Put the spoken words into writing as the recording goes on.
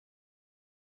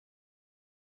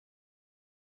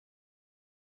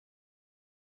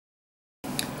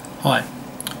Hi,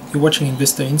 you're watching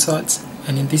Investor Insights,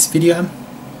 and in this video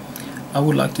I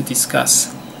would like to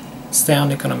discuss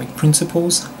sound economic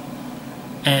principles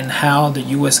and how the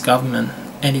US government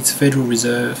and its Federal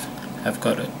Reserve have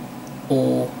got it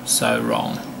all so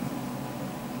wrong.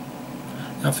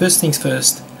 Now, first things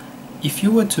first, if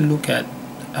you were to look at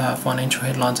financial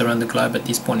headlines around the globe at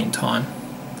this point in time,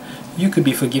 you could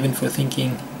be forgiven for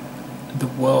thinking the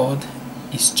world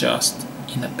is just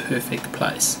in a perfect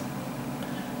place.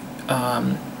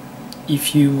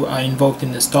 If you are involved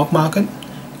in the stock market,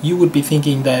 you would be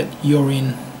thinking that you're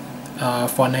in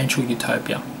financial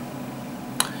utopia.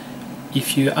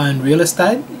 If you own real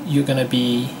estate, you're going to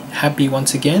be happy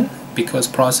once again because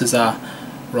prices are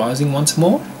rising once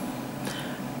more.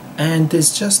 And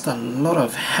there's just a lot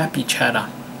of happy chatter,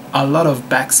 a lot of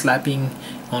backslapping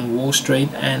on Wall Street,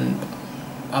 and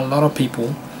a lot of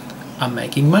people are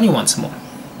making money once more.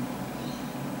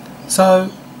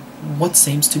 So what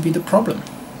seems to be the problem?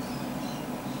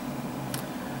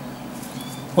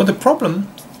 Well, the problem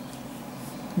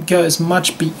goes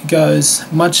much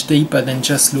deeper than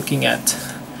just looking at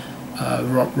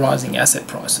rising asset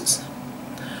prices.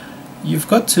 You've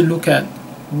got to look at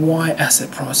why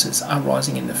asset prices are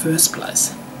rising in the first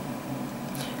place.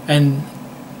 And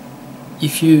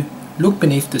if you look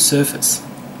beneath the surface,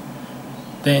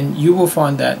 then you will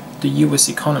find that the US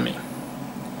economy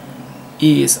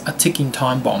is a ticking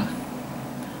time bomb,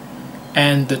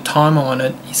 and the timer on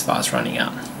it is fast running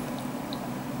out.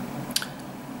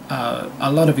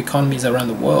 A lot of economies around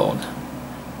the world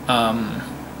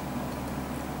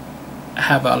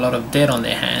have a lot of debt on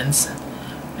their hands,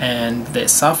 and they're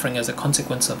suffering as a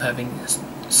consequence of having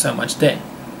so much debt,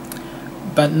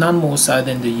 but none more so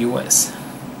than the US.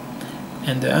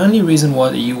 And the only reason why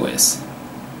the US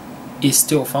is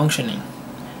still functioning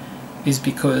is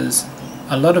because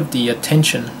a lot of the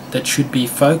attention that should be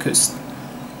focused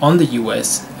on the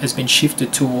US has been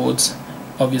shifted towards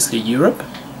obviously Europe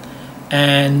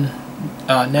and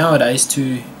nowadays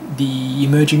to the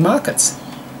emerging markets.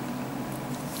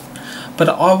 But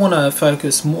I want to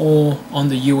focus more on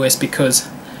the US because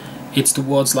it's the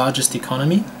world's largest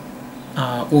economy,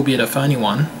 albeit a phony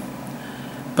one,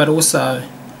 but also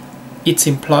its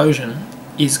implosion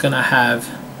is going to have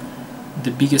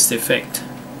the biggest effect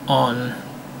on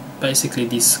basically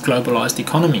this globalized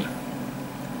economy.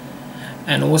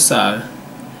 And also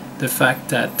the fact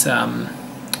that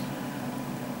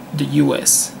the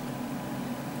US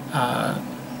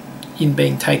in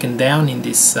being taken down in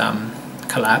this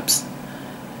collapse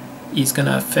is going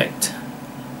to affect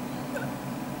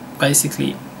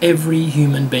basically every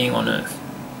human being on earth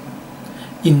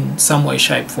in some way,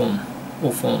 shape, form.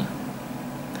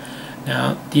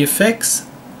 Now, the effects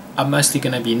are mostly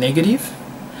going to be negative,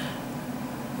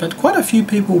 but quite a few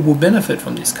people will benefit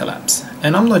from this collapse.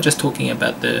 And I'm not just talking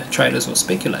about the traders or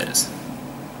speculators.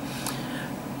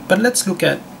 But let's look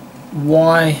at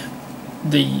why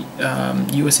the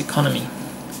US economy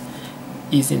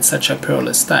is in such a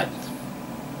perilous state.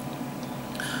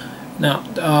 Now,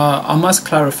 I must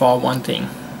clarify one thing,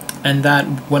 and that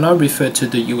when I refer to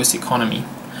the US economy,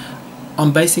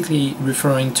 I'm basically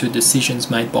referring to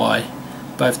decisions made by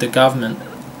both the government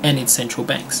and its central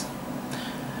banks.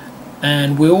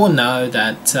 And we all know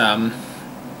that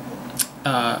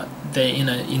they're in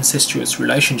an incestuous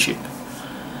relationship.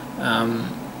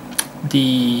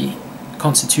 The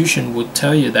Constitution would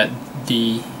tell you that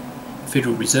the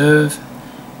Federal Reserve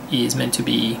is meant to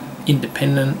be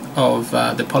independent of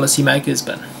the policymakers,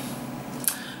 but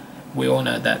we all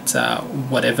know that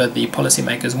whatever the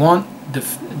policymakers want,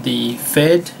 the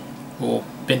Fed or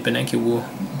Bernanke will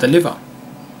deliver.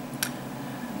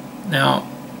 Now,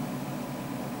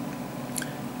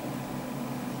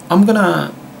 I'm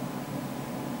gonna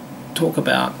talk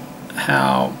about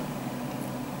how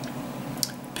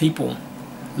people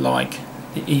like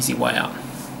the easy way out,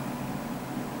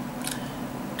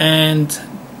 and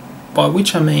by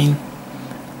which I mean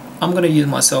I'm going to use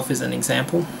myself as an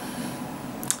example.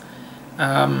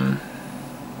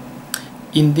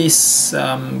 In this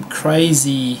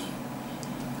crazy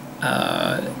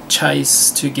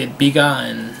chase to get bigger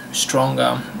and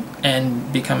stronger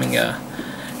and becoming a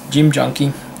gym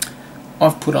junkie,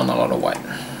 I've put on a lot of weight,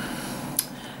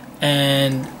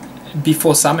 and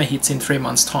before summer hits in 3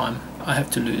 months' time, I have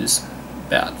to lose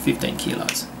about 15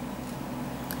 kilos.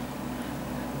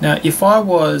 Now, if I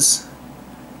was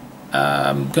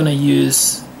going to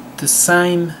use the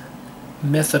same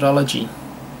methodology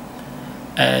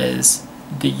as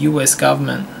the US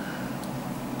government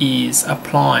is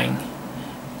applying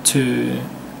to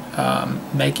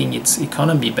making its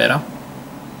economy better,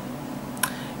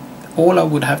 all I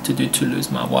would have to do to lose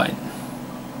my weight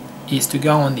is to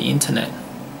go on the internet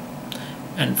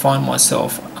and find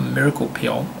myself a miracle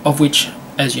pill, of which,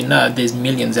 as you know, there's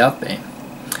millions out there,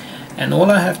 and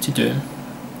all I have to do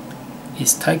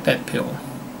is take that pill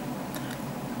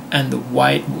and the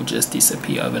weight will just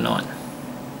disappear overnight.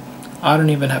 I don't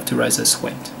even have to raise a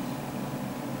sweat.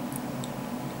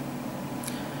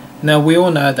 Now we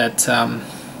all know that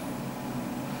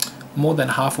more than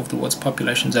half of the world's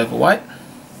population is overweight.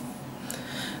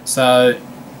 So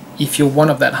if you're one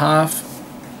of that half,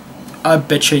 I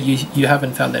bet you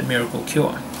haven't found that miracle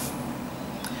cure.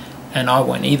 And I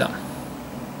won't either.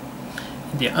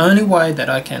 The only way that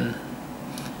I can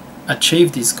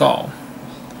achieve this goal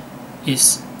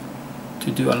is to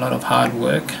do a lot of hard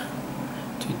work,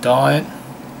 to diet,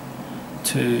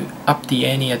 to up the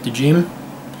ante at the gym,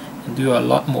 and do a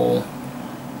lot more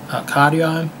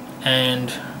cardio,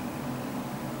 and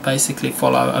basically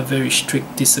follow a very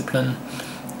strict discipline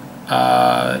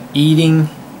eating,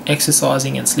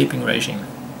 exercising and sleeping regime.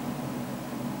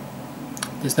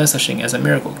 There's no such thing as a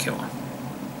miracle cure.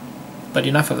 But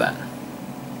enough of that.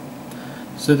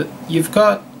 So you've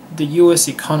got the US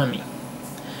economy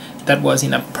that was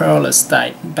in a perilous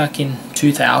state back in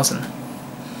 2000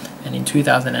 and in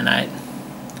 2008.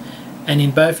 And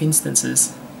in both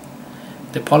instances,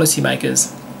 the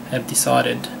policymakers have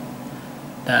decided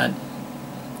that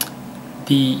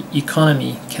the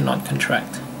economy cannot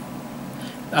contract.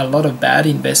 A lot of bad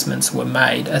investments were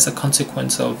made as a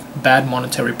consequence of bad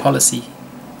monetary policy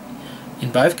in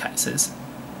both cases,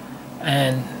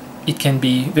 and it can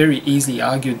be very easily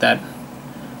argued that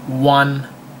one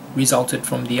resulted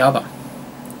from the other.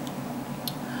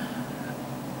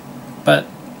 But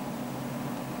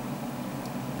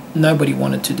nobody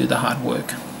wanted to do the hard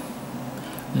work.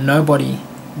 Nobody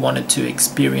wanted to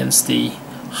experience the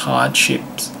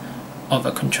hardships of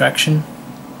a contraction.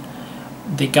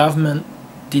 The government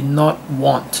did not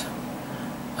want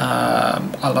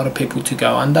a lot of people to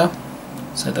go under,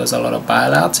 so there was a lot of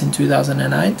bailouts in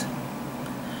 2008,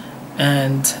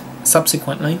 and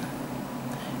subsequently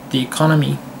the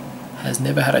economy has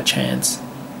never had a chance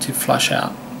to flush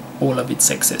out all of its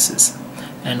excesses,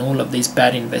 and all of these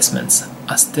bad investments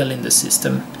are still in the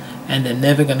system, and they're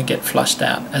never going to get flushed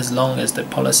out as long as the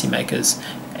policymakers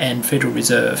and Federal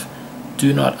Reserve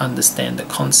do not understand the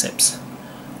concepts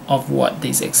of what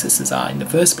these excesses are in the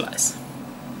first place.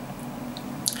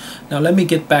 Now let me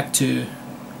get back to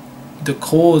the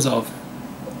cause of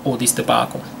all this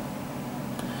debacle.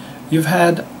 You've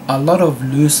had a lot of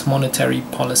loose monetary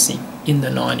policy in the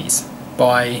 90s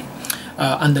by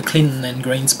under Clinton and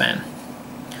Greenspan.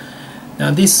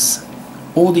 Now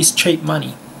all this cheap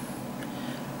money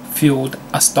fueled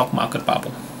a stock market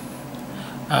bubble,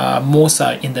 more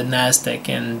so in the Nasdaq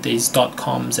and these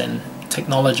dot-coms and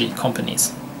technology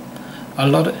companies.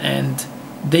 And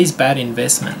these bad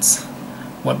investments,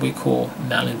 what we call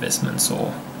malinvestments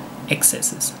or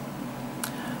excesses,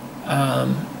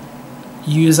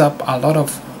 use up a lot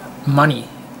of money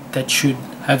that should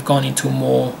have gone into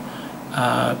more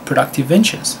productive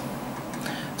ventures.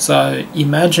 So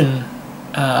imagine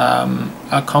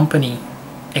a company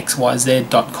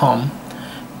XYZ.com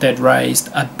that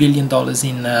raised $1 billion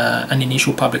in an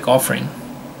initial public offering,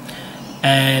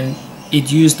 and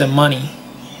it used the money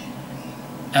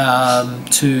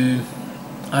to,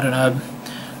 I don't know,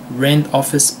 rent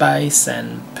office space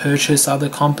and purchase other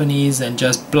companies and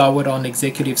just blow it on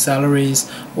executive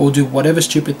salaries or do whatever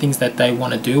stupid things that they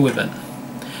want to do with it.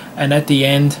 And at the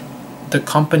end, the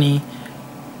company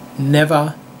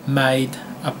never made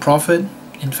a profit.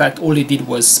 In fact, all it did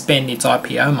was spend its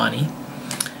IPO money,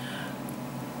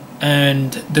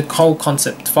 and the whole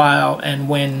concept failed. And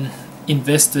when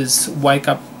investors wake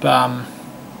up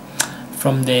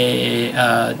from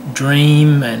their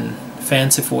dream and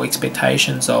fanciful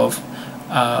expectations of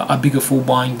a bigger fool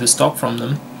buying the stock from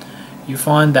them, you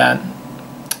find that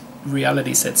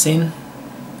reality sets in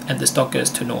and the stock goes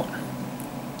to naught.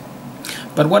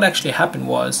 But what actually happened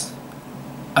was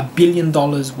 $1 billion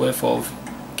worth of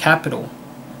capital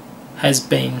has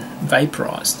been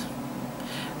vaporized,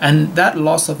 and that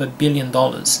loss of $1 billion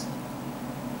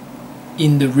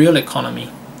in the real economy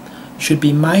should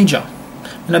be major.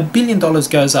 And $1 billion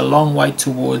goes a long way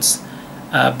towards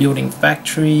building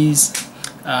factories,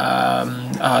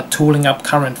 tooling up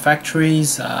current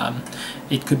factories.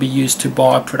 It could be used to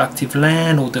buy productive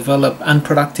land or develop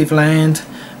unproductive land.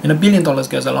 And $1 billion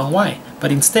goes a long way.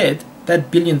 But instead, that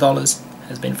 $1 billion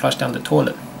has been flushed down the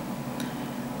toilet.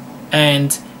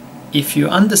 And if you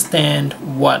understand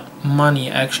what money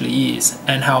actually is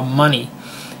and how money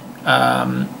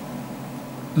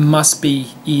must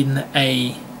be in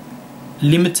a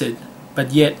limited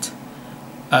but yet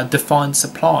defined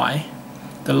supply,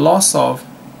 the loss of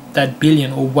that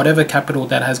billion or whatever capital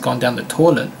that has gone down the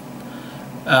toilet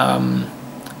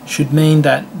should mean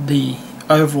that the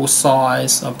overall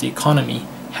size of the economy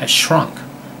has shrunk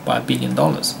by $1 billion.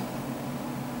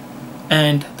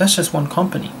 And that's just one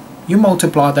company. You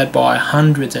multiply that by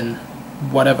hundreds and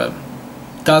whatever,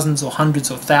 dozens or hundreds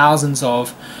of thousands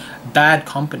of bad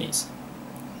companies,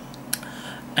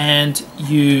 and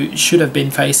you should have been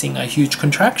facing a huge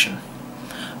contraction.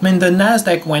 I mean, the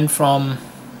Nasdaq went from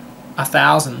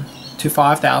 1,000 to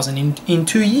 5,000 in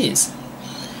 2 years,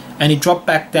 and it dropped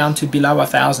back down to below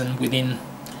 1,000 within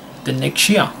the next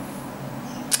year.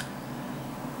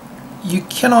 You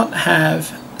cannot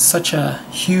have such a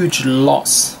huge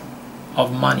loss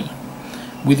of money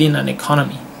within an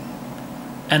economy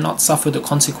and not suffer the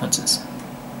consequences.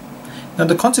 Now,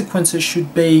 the consequences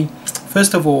should be,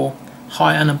 first of all,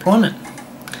 high unemployment,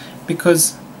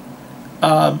 because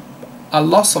a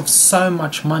loss of so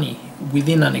much money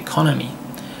within an economy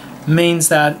means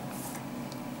that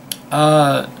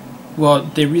well,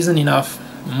 there isn't enough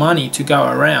money to go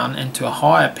around and to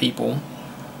hire people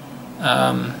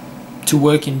to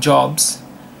work in jobs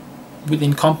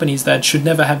within companies that should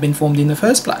never have been formed in the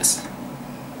first place.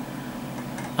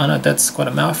 I know that's quite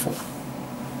a mouthful.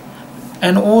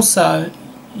 And also,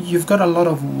 you've got a lot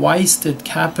of wasted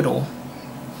capital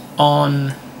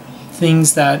on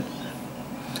things that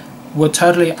were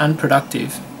totally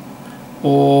unproductive,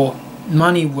 or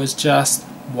money was just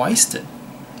wasted.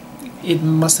 It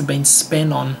must have been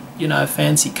spent on, you know,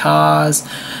 fancy cars,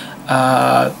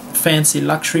 fancy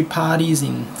luxury parties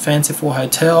in fanciful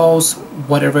hotels,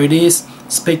 whatever it is.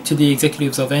 Speak to the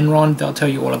executives of Enron, they'll tell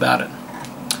you all about it.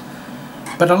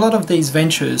 But a lot of these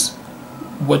ventures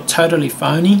were totally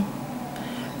phony,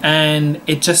 and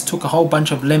it just took a whole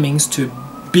bunch of lemmings to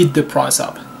bid the price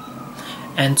up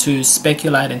and to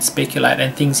speculate, and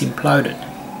things imploded.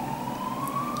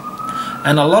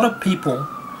 And a lot of people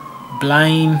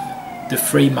blame the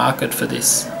free market for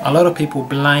this. A lot of people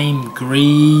blame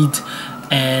greed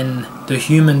and the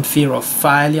human fear of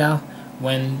failure.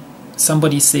 When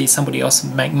somebody sees somebody else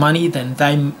make money, then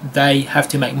they have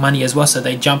to make money as well, so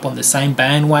they jump on the same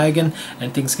bandwagon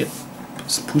and things get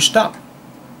pushed up.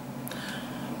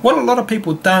 What a lot of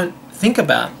people don't think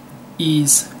about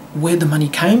is where the money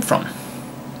came from.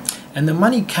 And the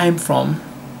money came from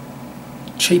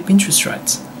cheap interest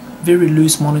rates, very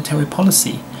loose monetary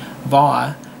policy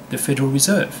via the Federal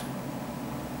Reserve.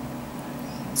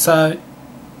 So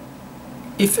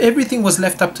if everything was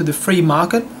left up to the free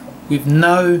market with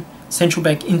no central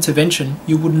bank intervention,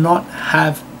 you would not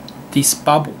have this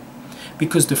bubble,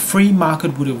 because the free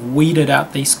market would have weeded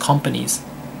out these companies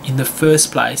in the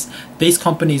first place. These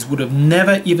companies would have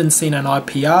never even seen an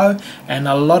IPO, and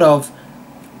a lot of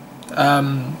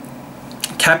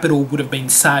capital would have been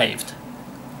saved.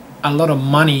 A lot of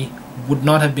money would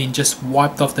not have been just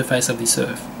wiped off the face of this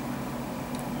earth.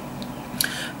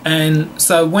 And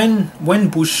so when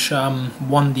Bush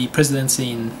won the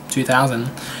presidency in 2000,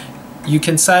 you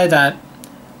can say that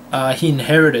he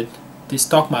inherited the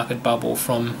stock market bubble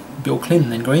from Bill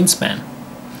Clinton and Greenspan.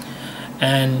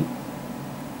 And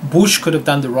Bush could have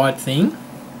done the right thing,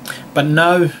 but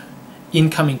no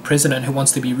incoming president who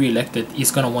wants to be re-elected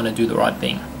is going to want to do the right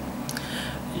thing.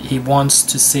 He wants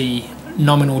to see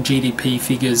nominal GDP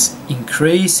figures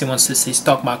increase. He wants to see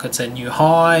stock markets at new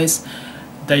highs.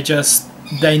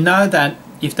 They know that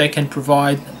if they can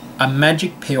provide a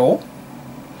magic pill,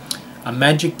 a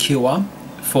magic cure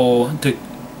for the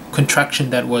contraction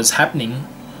that was happening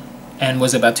and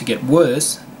was about to get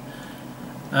worse,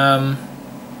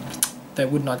 they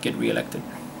would not get re-elected.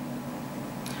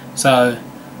 So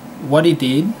what he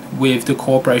did with the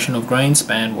cooperation of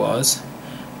Greenspan was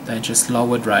they just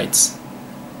lowered rates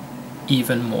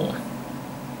even more.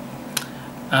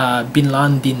 Bin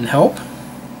Laden didn't help,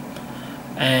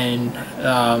 and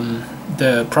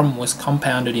the problem was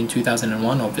compounded in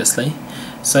 2001, obviously.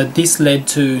 So this led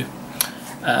to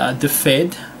the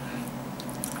Fed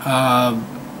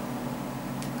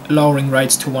lowering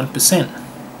rates to 1%,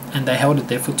 and they held it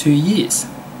there for 2 years.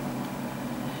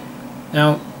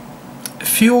 Now,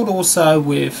 fueled also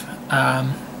with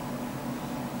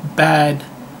bad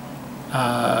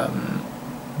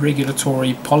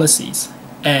regulatory policies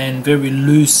and very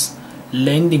loose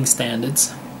lending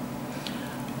standards,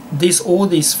 all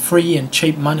this free and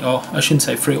cheap money, or I shouldn't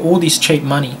say free, all this cheap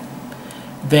money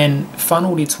then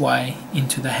funneled its way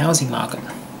into the housing market.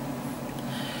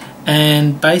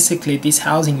 And basically this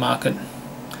housing market,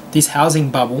 this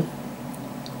housing bubble,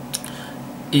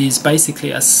 is basically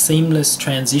a seamless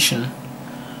transition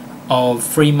of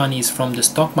free monies from the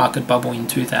stock market bubble in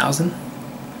 2000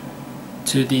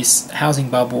 to this housing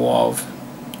bubble of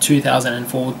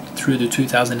 2004 through to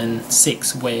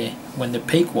 2006, when the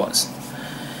peak was.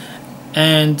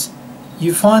 And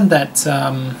you find that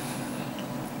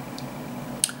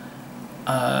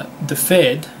the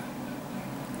Fed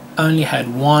only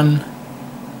had one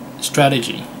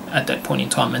strategy at that point in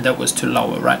time, and that was to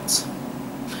lower rates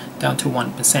down to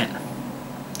 1%.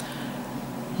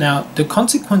 Now, the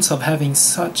consequence of having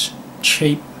such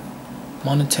cheap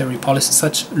monetary policy,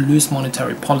 such loose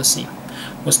monetary policy,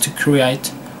 was to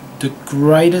create the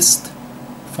greatest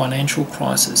financial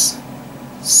crisis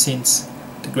since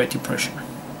the Great Depression.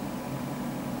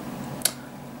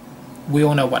 We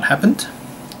all know what happened.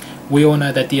 We all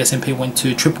know that the S&P went to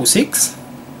 666,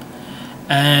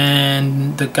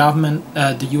 and the government,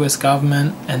 the US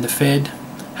government and the Fed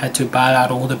had to bail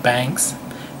out all the banks.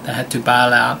 They had to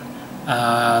bail out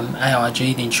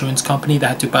AIG, the insurance company. They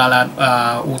had to bail out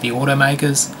all the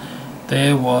automakers.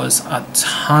 There was a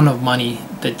ton of money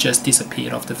that just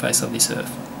disappeared off the face of this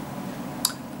earth.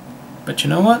 But you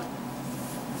know what?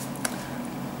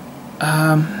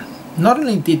 Not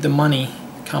only did the money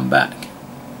come back,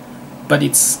 but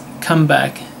it's come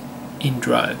back in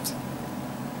droves.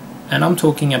 And I'm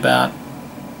talking about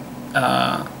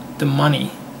the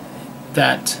money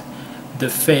that the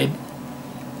Fed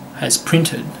has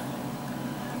printed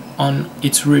on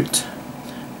its route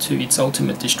to its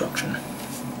ultimate destruction.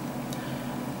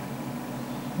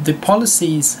 The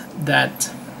policies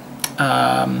that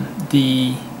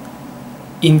the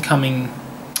incoming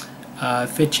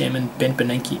Fed Chairman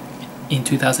Bernanke in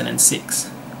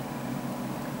 2006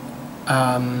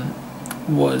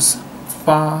 was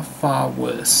far, far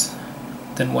worse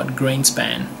than what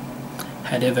Greenspan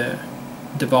had ever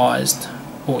devised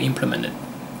or implemented.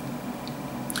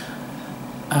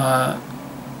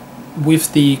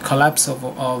 With the collapse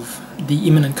of the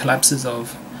imminent collapses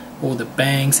of all the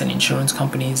banks and insurance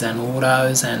companies and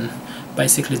autos, and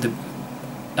basically the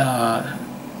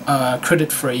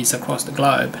credit freeze across the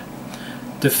globe,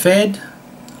 the Fed,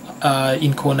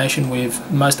 in coordination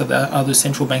with most of the other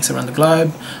central banks around the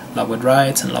globe, lowered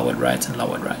rates and lowered rates and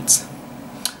lowered rates.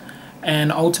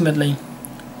 And ultimately,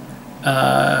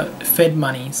 Fed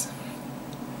monies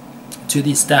to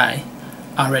this day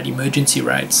are at emergency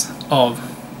rates of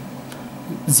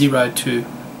 0 to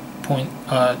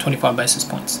 25 basis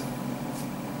points.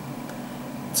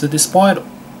 So despite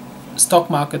stock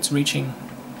markets reaching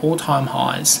all-time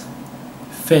highs,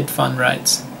 Fed fund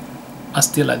rates are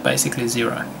still at basically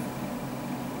zero.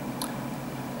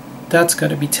 That's got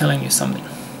to be telling you something.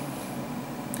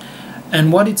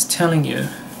 And what it's telling you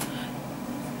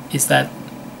is that,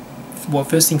 well,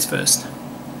 first things first,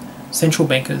 central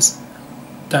bankers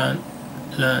don't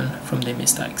learn from their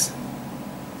mistakes.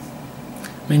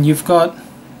 I mean, you've got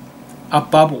a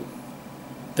bubble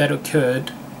that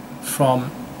occurred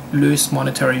from loose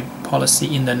monetary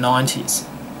policy in the 90s,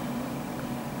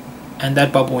 and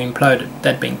that bubble imploded,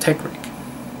 that being tech wreck.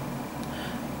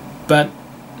 But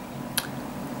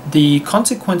the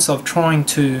consequence of trying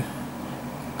to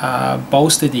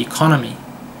bolster the economy,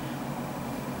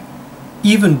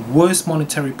 even worse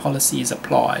monetary policy is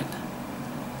applied,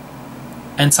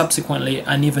 and subsequently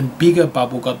an even bigger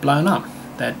bubble got blown up,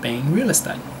 that being real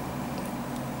estate.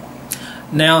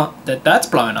 Now that that's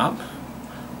blown up,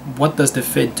 what does the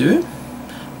Fed do?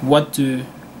 What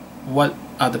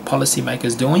are the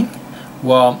policymakers doing?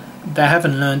 Well, they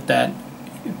haven't learned that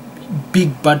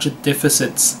big budget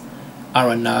deficits are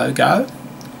a no-go.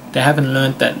 They haven't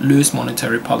learned that loose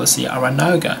monetary policy are a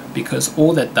no-go, because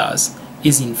all that does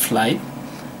is inflate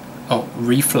or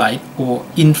reflate or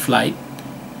inflate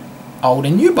old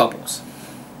and new bubbles.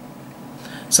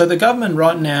 So the government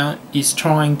right now is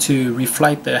trying to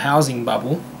reflate the housing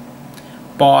bubble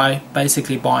by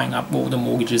basically buying up all the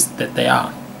mortgages that they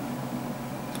are.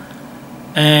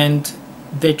 And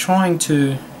they're trying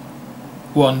to,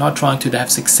 well, not trying to, they have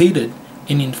succeeded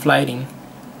in inflating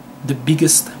the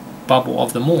biggest bubble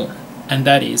of them all, and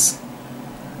that is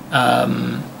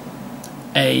a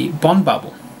bond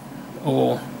bubble,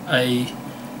 or a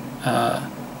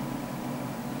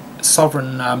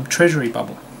sovereign treasury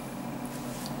bubble.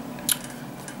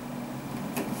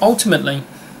 Ultimately,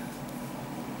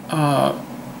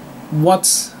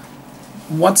 what's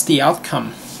the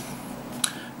outcome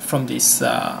from this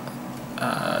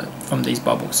from these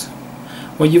bubbles?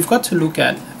 Well, you've got to look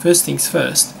at, first things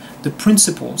first, the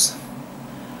principles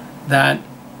that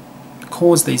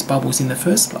cause these bubbles in the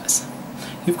first place.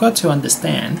 You've got to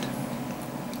understand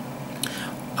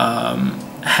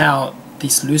how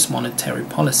this loose monetary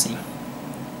policy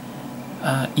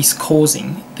is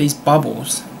causing these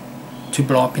bubbles to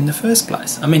blow up in the first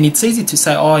place. I mean, it's easy to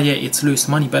say, oh yeah, it's loose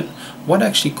money, but what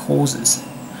actually causes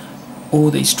all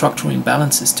these structural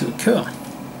imbalances to occur?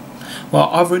 Well,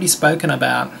 I've already spoken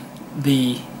about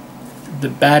the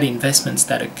bad investments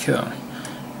that occur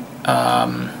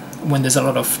when there's a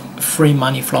lot of free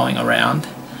money flowing around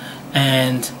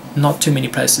and not too many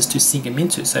places to sink them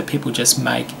into, so people just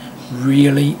make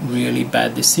really, really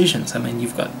bad decisions. I mean,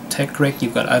 you've got tech wreck,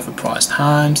 you've got overpriced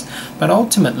homes, but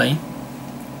ultimately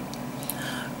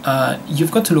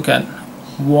you've got to look at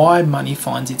why money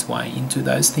finds its way into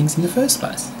those things in the first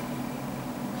place.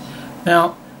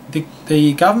 Now,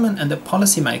 the government and the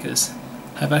policymakers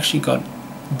have actually got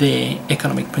their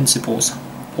economic principles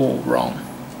all wrong.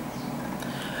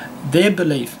 Their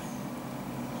belief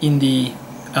in the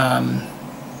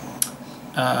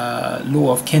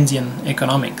law of Keynesian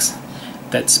economics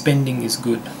that spending is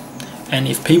good, and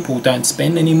if people don't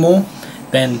spend anymore,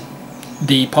 then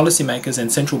the policymakers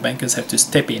and central bankers have to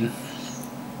step in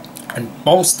and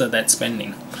bolster that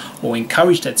spending or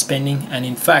encourage that spending, and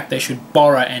in fact they should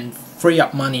borrow and free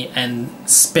up money and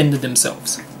spend it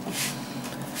themselves.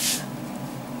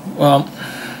 Well,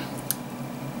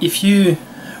 if you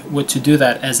were to do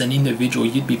that as an individual,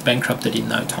 you'd be bankrupted in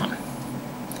no time.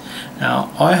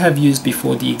 Now, I have used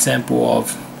before the example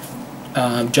of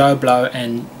Joe Blow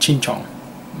and Chin Chong,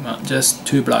 just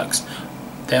two blokes.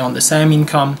 They're on the same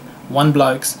income, one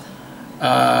bloke's.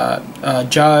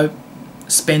 Joe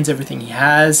spends everything he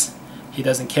has. He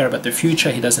doesn't care about the future.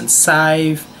 He doesn't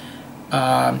save.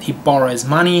 He borrows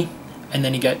money, and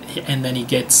then he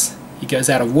goes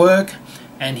out of work,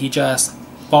 and he just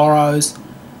borrows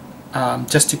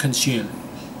just to consume.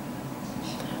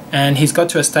 And he's got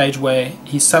to a stage where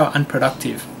he's so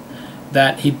unproductive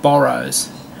that he borrows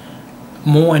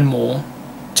more and more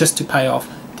just to pay off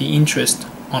the interest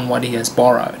on what he has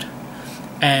borrowed.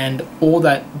 And all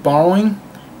that borrowing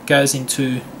goes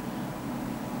into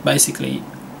basically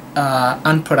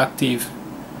unproductive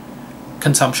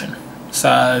consumption.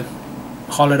 So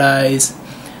holidays,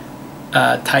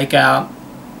 takeout,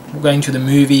 going to the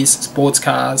movies, sports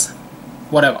cars,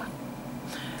 whatever.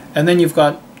 And then you've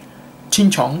got Chin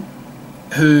Chong,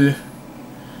 who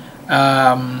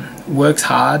works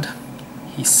hard,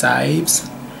 he saves,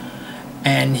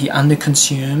 and he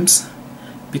underconsumes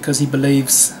because he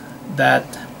believes that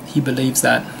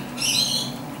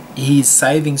his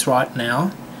savings right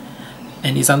now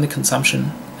and his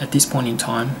underconsumption at this point in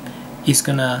time is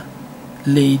going to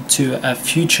lead to a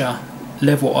future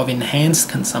level of enhanced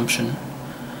consumption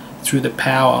through the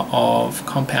power of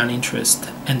compound interest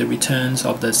and the returns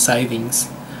of the savings,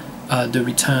 the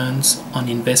returns on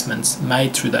investments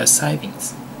made through those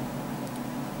savings.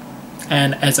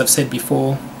 And as I've said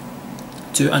before,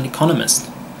 to an economist,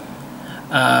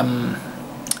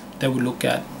 they would look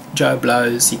at Joe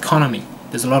Blow's economy.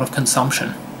 There's a lot of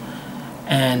consumption,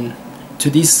 and to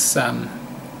this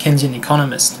Keynesian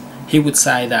economist, he would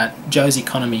say that Joe's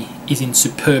economy is in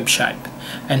superb shape,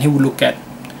 and he would look at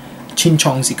Chin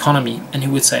Chong's economy and he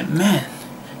would say, man,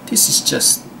 this is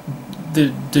just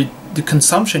the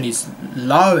consumption is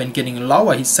low and getting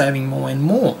lower. He's saving more and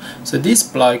more, so this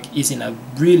bloke is in a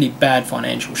really bad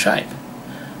financial shape.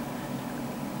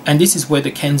 And this is where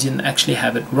the Keynesian actually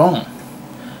have it wrong,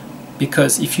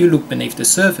 because if you look beneath the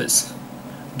surface,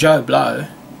 Joe Blow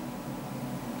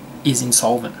is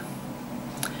insolvent.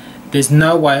 There's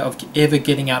no way of ever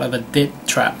getting out of a debt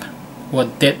trap or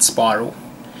debt spiral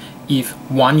if,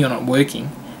 one, you're not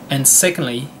working, and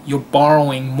secondly, you're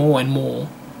borrowing more and more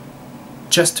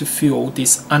just to fuel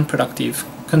this unproductive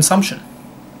consumption.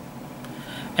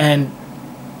 And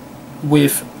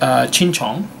with Chin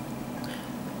Chong,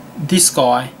 this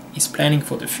guy is planning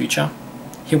for the future.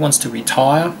 He wants to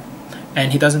retire,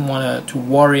 and he doesn't want to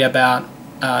worry about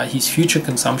his future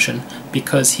consumption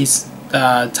because he's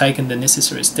taken the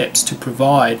necessary steps to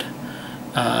provide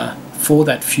for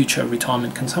that future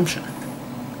retirement consumption.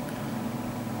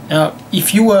 Now,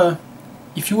 if you were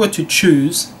to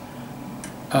choose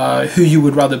who you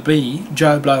would rather be,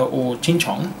 Joe Blow or Chin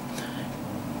Chong,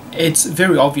 it's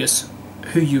very obvious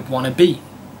who you'd want to be,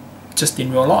 just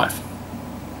in real life.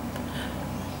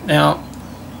 Now,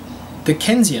 the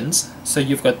Keynesians, so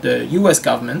you've got the US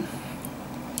government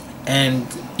and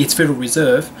its Federal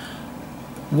Reserve,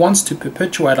 wants to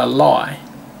perpetuate a lie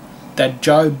that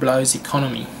Joe Blow's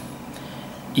economy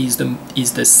is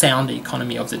the sound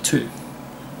economy of the two.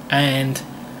 And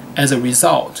as a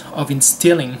result of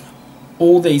instilling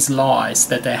all these lies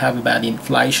that they have about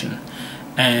inflation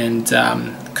and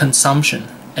consumption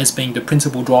as being the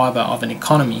principal driver of an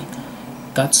economy,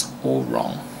 that's all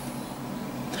wrong.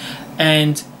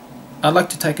 And I'd like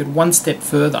to take it one step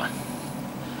further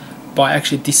by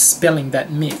actually dispelling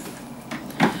that myth,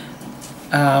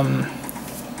 by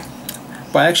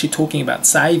actually talking about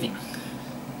saving.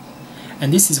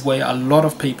 And this is where a lot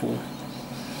of people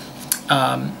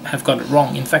have got it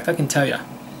wrong. In fact, I can tell you,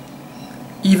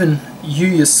 even you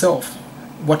yourself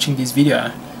watching this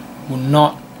video will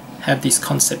not have this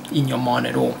concept in your mind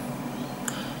at all.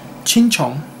 Ching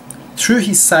Chong, through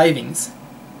his savings,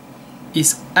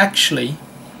 is actually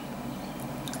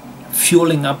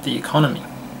fueling up the economy.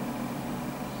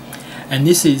 And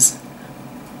this is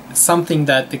something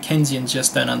that the Keynesians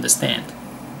just don't understand.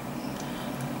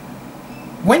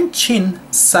 When Chin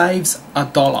saves a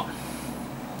dollar,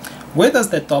 where does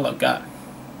that dollar go?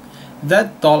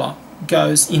 That dollar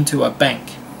goes into a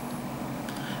bank,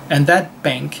 and that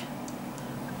bank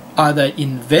either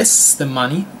invests the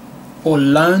money or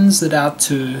loans it out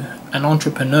to an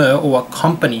entrepreneur or a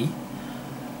company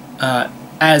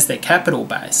as their capital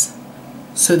base,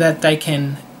 so that they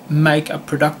can make a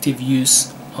productive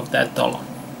use of that dollar.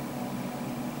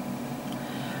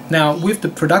 Now, with the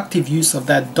productive use of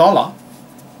that dollar,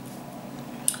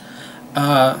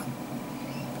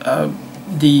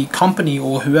 the company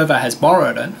or whoever has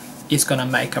borrowed it is going to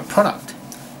make a product,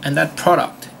 and that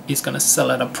product is going to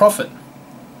sell at a profit.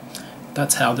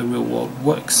 That's how the real world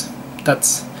works.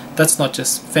 That's not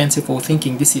just fanciful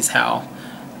thinking. This is how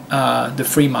the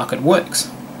free market works.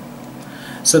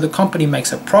 So the company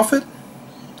makes a profit,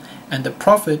 and the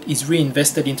profit is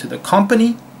reinvested into the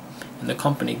company, and the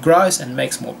company grows and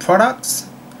makes more products,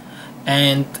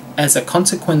 and as a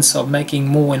consequence of making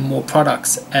more and more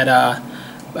products at a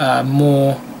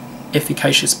more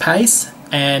efficacious pace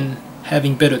and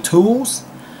having better tools,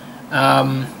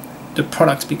 the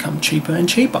products become cheaper and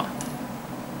cheaper.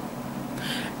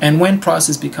 And when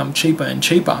prices become cheaper and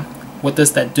cheaper, what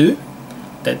does that do?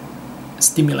 That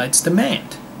stimulates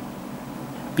demand.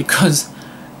 Because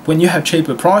when you have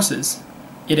cheaper prices,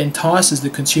 it entices the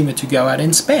consumer to go out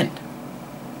and spend.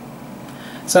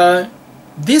 So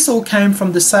this all came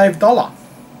from the saved dollar.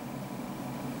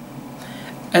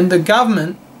 And the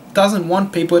government doesn't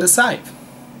want people to save.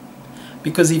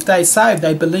 Because if they save,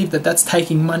 they believe that that's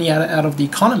taking money out of the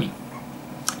economy.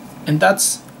 And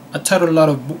that's a total lot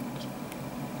of...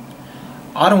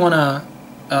 I don't want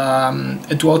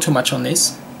to dwell too much on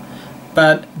this,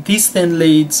 but this then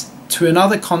leads to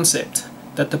another concept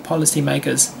that the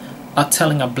policymakers are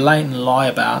telling a blatant lie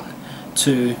about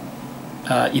to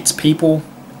its people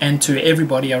and to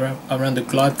everybody around the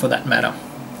globe for that matter.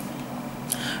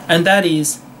 And that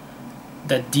is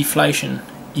that deflation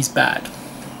is bad.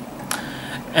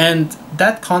 And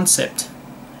that concept,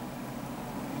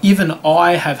 even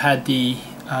I have had the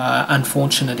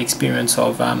unfortunate experience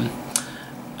of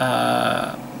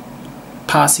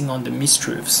passing on the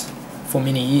mistruths for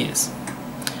many years.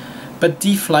 But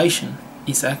deflation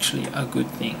is actually a good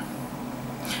thing.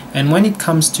 And when it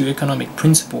comes to economic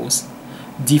principles,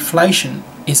 deflation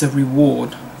is a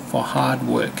reward for hard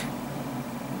work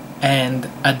and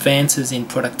advances in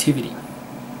productivity.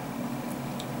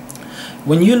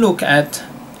 When you look at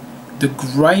the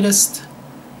greatest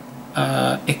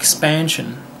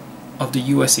expansion of the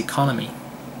US economy,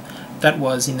 that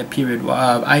was in the period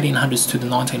 1800s to the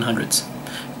 1900s.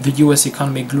 The US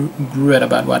economy grew at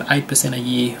about 8% a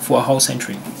year for a whole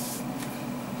century.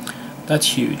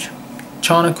 That's huge.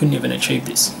 China couldn't even achieve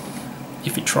this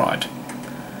if it tried.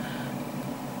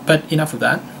 But enough of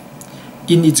that.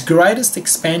 In its greatest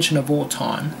expansion of all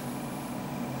time,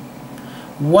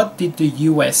 what did the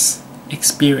US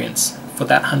experience for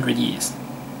that 100 years?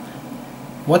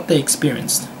 What they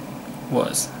experienced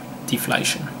was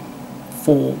deflation,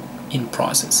 fall in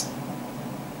prices.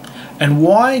 And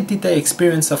why did they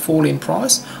experience a fall in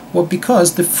price? Well,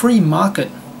 because the free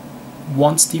market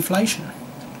wants deflation.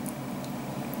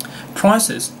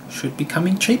 Prices should be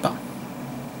becoming cheaper.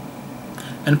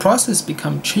 And prices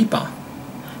become cheaper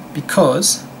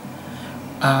because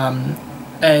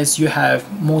as you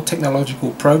have more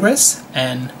technological progress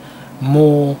and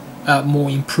more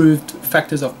improved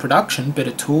factors of production,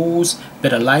 better tools,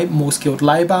 more skilled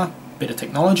labor, better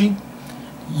technology,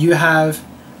 you have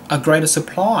a greater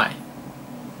supply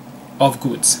of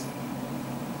goods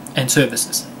and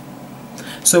services.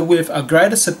 So with a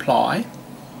greater supply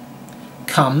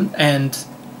come and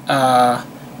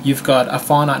you've got a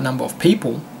finite number of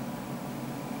people,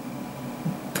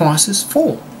 prices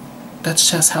fall. That's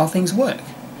just how things work.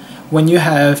 When you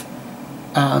have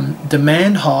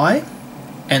demand high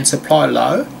and supply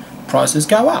low, prices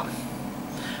go up.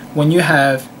 When you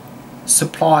have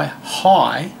supply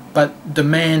high but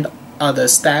demand either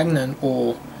stagnant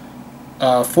or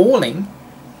falling,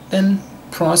 then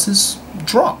prices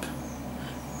drop.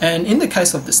 And in the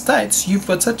case of the States, you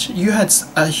had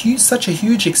such a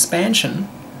huge expansion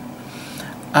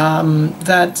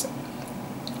that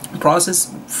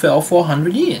prices fell for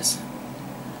 100 years.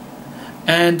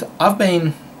 And I've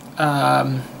been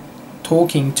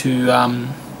talking to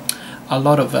a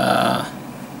lot of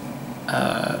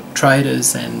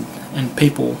traders and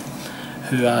people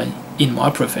who are in my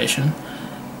profession,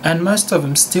 and most of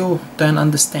them still don't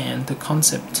understand the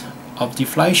concept of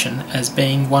deflation as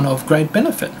being one of great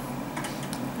benefit.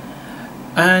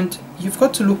 And you've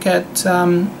got to look at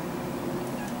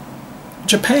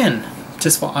Japan,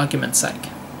 just for argument's sake.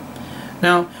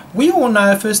 Now, we all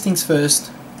know, first things first,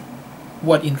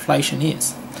 what inflation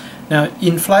is. Now,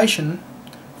 inflation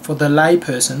for the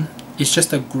layperson is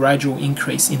just a gradual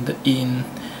increase in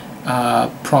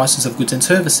prices of goods and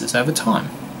services over time.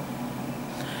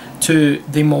 To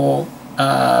the more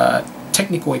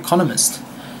technical economist,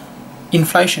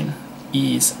 inflation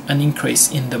is an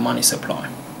increase in the money supply.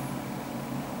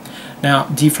 Now,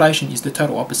 deflation is the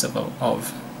total opposite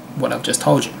of what I've just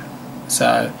told you.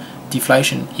 So,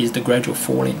 deflation is the gradual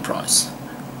fall in price,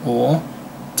 or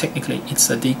technically it's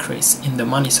a decrease in the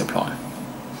money supply.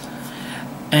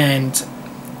 And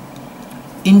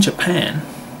in Japan,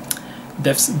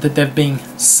 they've been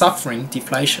suffering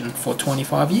deflation for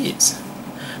 25 years.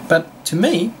 But to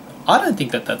me, I don't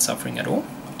think that that's suffering at all.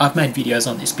 I've made videos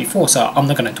on this before, so I'm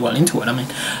not going to dwell into it. I mean,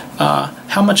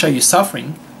 how much are you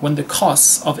suffering when the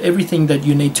costs of everything that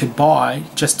you need to buy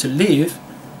just to live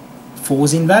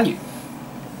falls in value?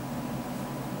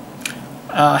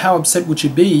 How upset would you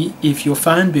be if your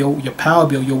phone bill, your power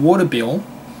bill, your water bill,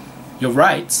 your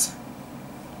rates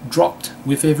dropped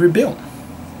with every bill?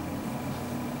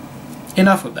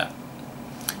 Enough of that.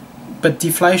 But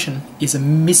deflation is a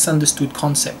misunderstood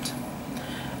concept.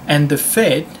 And the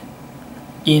Fed,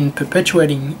 in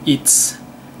perpetuating its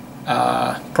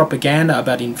propaganda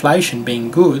about inflation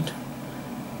being good,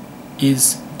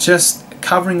 is just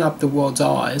covering up the world's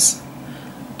eyes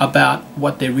about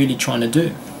what they're really trying to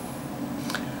do.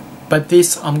 But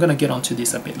this, I'm going to get onto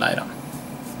this a bit later.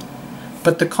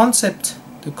 But the concepts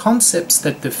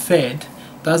that the Fed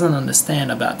doesn't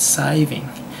understand about saving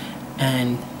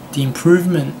and the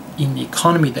improvement in the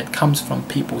economy that comes from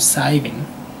people saving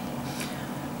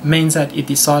means that it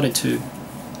decided to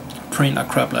print a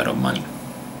crap load of money.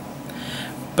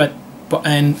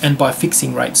 And by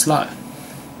fixing rates low.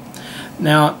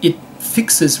 Now, it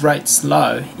fixes rates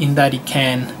low in that it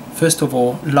can, first of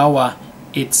all, lower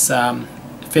its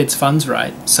Fed's funds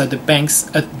rate, so the banks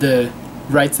at the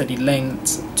rates that it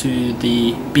lends to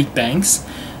the big banks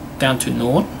down to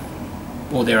naught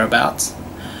or thereabouts,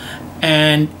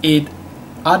 and it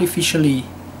artificially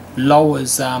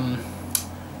lowers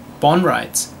bond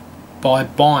rates by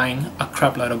buying a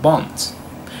crap load of bonds.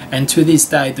 And to this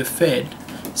day, the Fed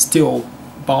still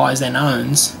buys and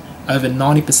owns over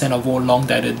 90% of all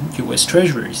long-dated US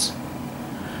Treasuries.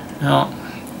 Now,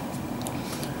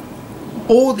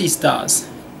 all this does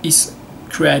is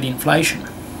create inflation.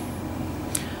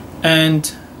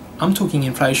 And I'm talking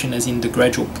inflation as in the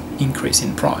gradual increase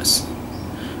in price.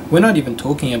 We're not even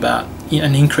talking about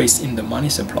an increase in the money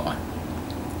supply.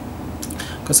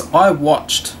 Because I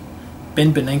watched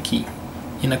Bernanke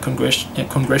in a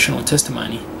congressional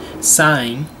testimony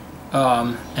saying,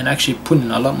 and actually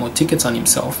putting a lot more tickets on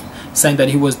himself, saying that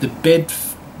he was the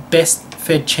best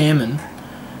Fed chairman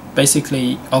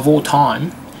basically of all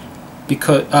time,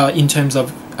 because in terms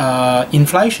of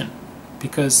inflation,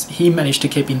 because he managed to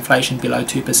keep inflation below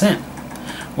 2%.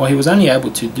 Well, he was only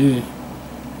able to do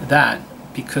that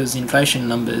because inflation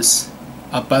numbers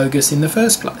are bogus in the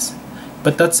first place.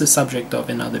 But that's the subject of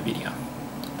another video.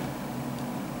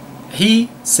 He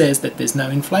says that there's no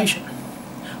inflation.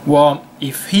 Well,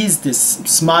 if he's this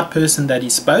smart person that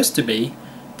he's supposed to be,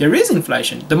 there is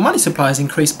inflation. The money supply has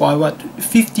increased by, what,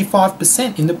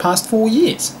 55% in the past 4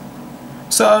 years.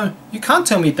 So you can't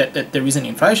tell me that there isn't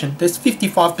inflation. There's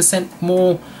 55%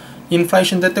 more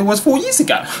inflation than there was 4 years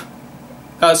ago.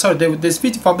 Sorry, there's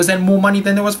 55% more money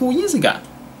than there was 4 years ago.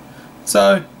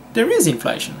 So there is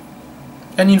inflation.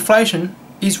 And inflation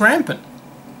is rampant.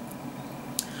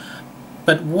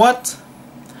 But what,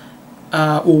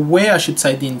 or where I should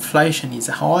say the inflation is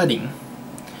hiding,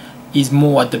 is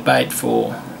more a debate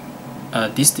for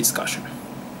this discussion.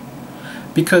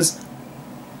 Because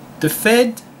the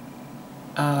Fed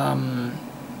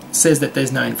says that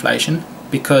there's no inflation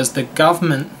because the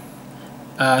government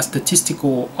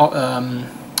statistical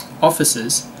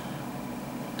officers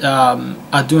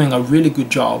are doing a really good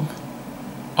job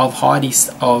of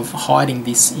hiding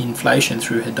this inflation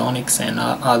through hedonics and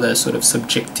other sort of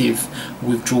subjective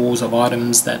withdrawals of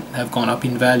items that have gone up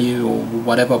in value or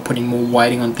whatever, putting more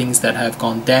weighting on things that have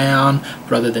gone down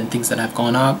rather than things that have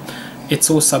gone up. It's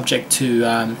all subject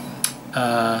to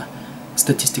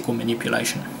statistical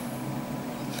manipulation.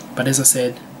 But as I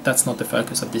said, that's not the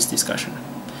focus of this discussion.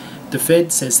 the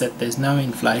Fed says that there's no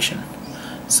inflation.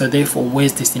 So therefore,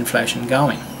 where's this inflation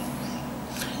going?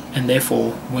 And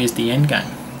therefore, where's the end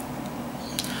game?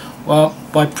 Well,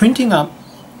 by printing up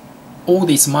all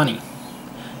this money,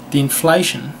 the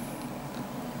inflation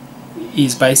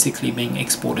is basically being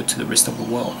exported to the rest of the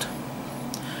world.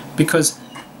 Because,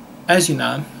 as you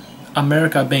know,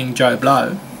 America being Joe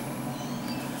Blow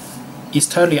is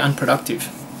totally unproductive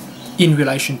in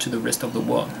relation to the rest of the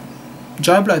world.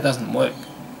 Joe Blow doesn't work.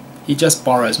 He just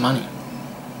borrows money.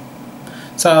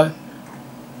 So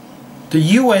the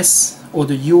US or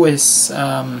the US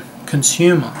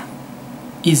consumer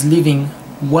is living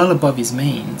well above his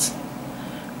means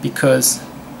because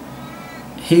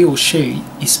he or she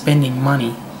is spending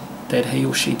money that he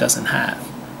or she doesn't have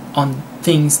on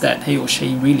things that he or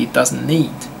she really doesn't need.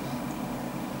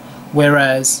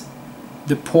 Whereas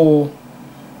the poor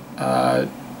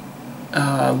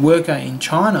worker in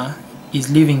China is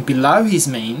living below his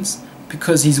means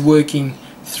because he's working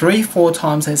 3-4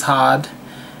 times as hard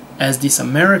as this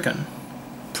American,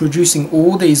 producing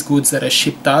all these goods that are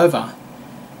shipped over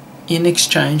in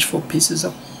exchange for pieces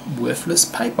of worthless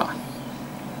paper.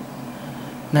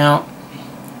 Now,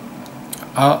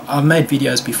 I've made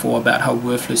videos before about how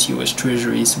worthless US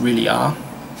treasuries really are,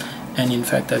 and in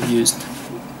fact I've used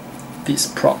this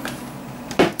prop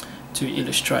to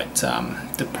illustrate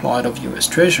the plight of US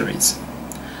treasuries.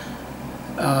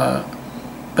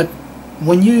 But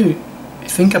when you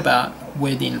think about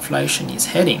where the inflation is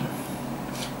heading,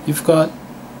 you've got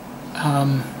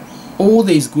all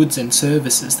these goods and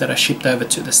services that are shipped over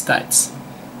to the States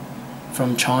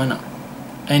from China,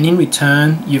 and in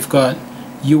return you've got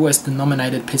US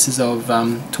denominated pieces of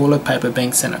toilet paper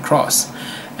being sent across,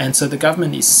 and so the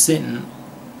government is sitting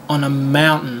on a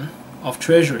mountain of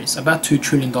treasuries, about $2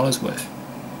 trillion worth.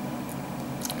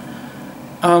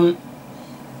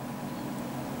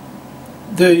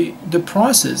 The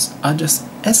prices are just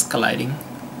escalating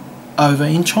over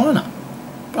in China.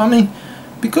 I mean,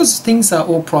 because things are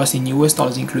all priced in US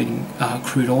dollars, including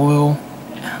crude oil,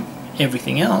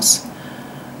 everything else.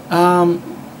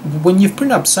 When you've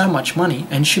printed up so much money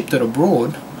and shipped it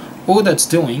abroad, all that's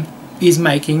doing is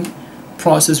making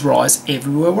prices rise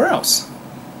everywhere else.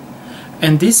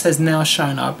 And this has now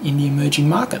shown up in the emerging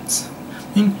markets.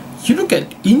 I mean, you look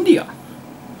at India.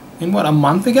 In what, a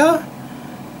month ago,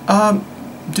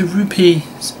 the rupee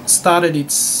started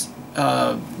its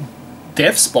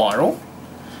death spiral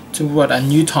to what, a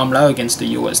new time low against the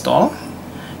US dollar.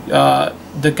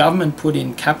 The government put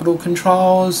in capital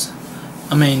controls.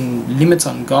 I mean, limits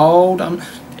on gold.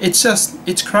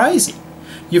 It's crazy.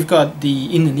 You've got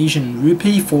the Indonesian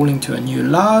rupee falling to a new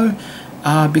low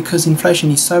because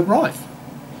inflation is so rife.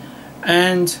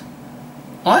 And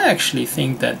I actually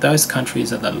think that those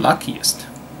countries are the luckiest.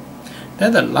 They're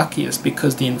the luckiest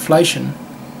because the inflation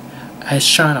has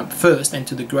shown up first and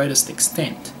to the greatest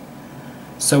extent.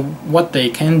 So what they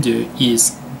can do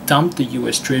is dump the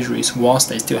US treasuries whilst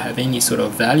they still have any sort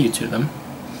of value to them,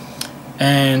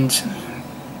 and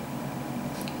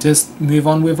just move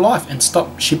on with life and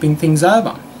stop shipping things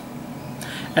over.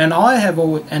 And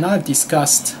I've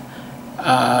discussed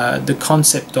the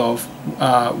concept of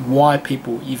why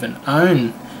people even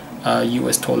own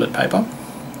US toilet paper,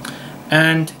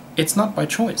 and it's not by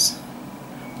choice.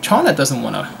 China doesn't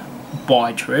want to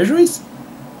buy treasuries.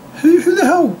 Who the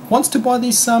hell wants to buy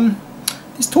this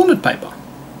toilet paper?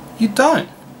 You don't.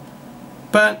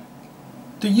 But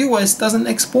the US doesn't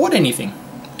export anything,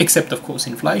 except of course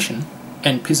inflation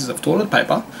and pieces of toilet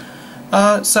paper.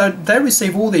 So they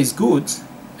receive all these goods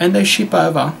and they ship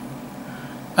over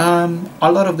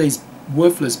a lot of these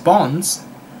worthless bonds,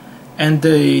 and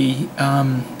the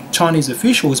Chinese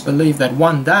officials believe that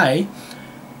one day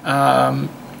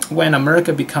when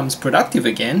America becomes productive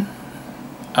again,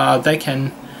 they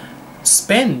can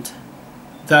spend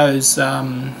those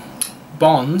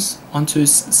bonds onto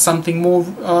something more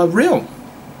real.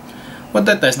 Well,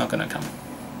 that day's not going to come.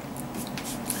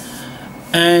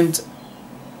 And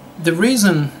the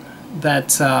reason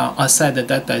that I say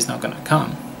that day's not going to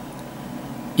come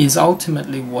is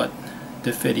ultimately what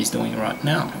the Fed is doing right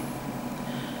now.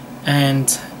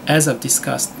 And as I've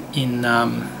discussed in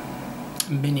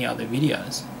many other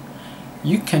videos,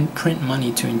 you can print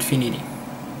money to infinity.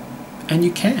 And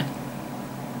you can.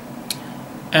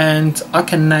 And I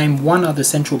can name one other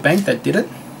central bank that did it,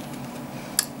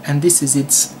 and this is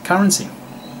its currency.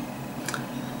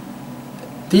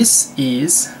 This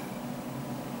is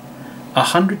a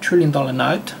 $100 trillion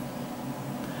note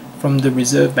from the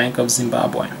Reserve Bank of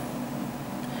Zimbabwe.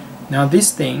 Now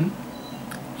this thing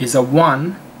is a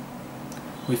 1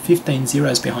 with 15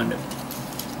 zeros behind it.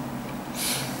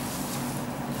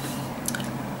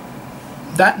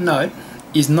 that note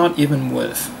is not even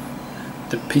worth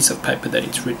the piece of paper that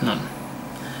it's written on.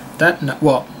 That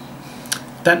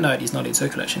note is not in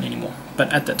circulation anymore,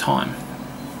 but at the time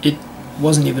it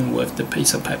wasn't even worth the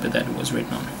piece of paper that it was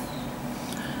written on.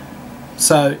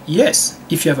 So yes,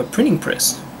 if you have a printing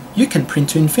press, you can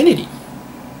print to infinity,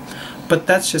 but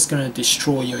that's just going to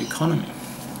destroy your economy,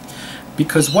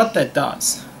 because what that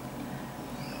does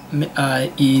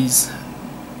is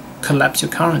collapse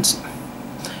your currency.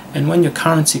 And when your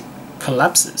currency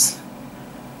collapses,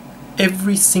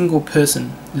 every single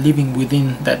person living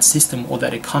within that system or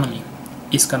that economy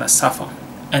is going to suffer,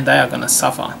 and they are going to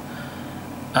suffer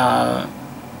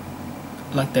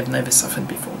like they've never suffered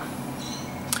before.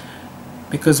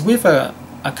 Because with a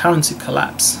currency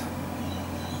collapse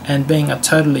and being a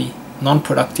totally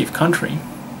non-productive country,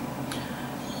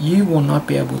 you will not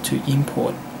be able to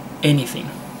import anything,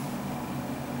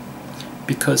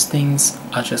 because things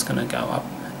are just going to go up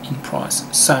in price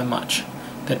so much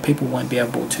that people won't be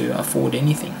able to afford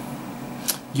anything.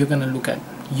 You're going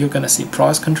to see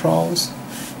price controls.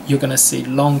 You're going to see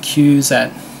long queues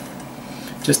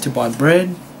just to buy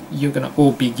bread. You're going to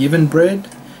all be given bread.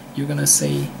 You're going to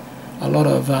see a lot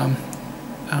of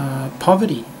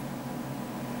poverty.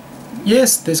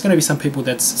 Yes, there's going to be some people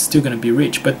that's still going to be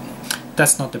rich, but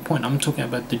that's not the point. I'm talking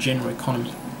about the general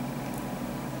economy.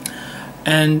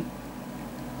 And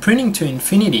printing to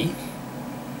infinity,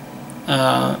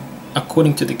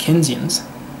 according to the Keynesians,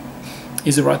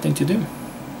 is the right thing to do.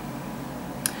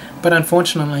 But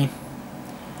unfortunately,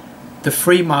 the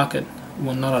free market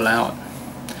will not allow it.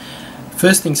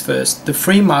 First things first, the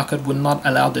free market will not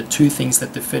allow the two things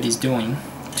that the Fed is doing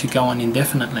to go on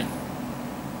indefinitely.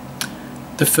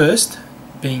 The first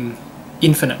being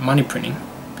infinite money printing,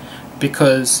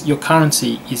 because your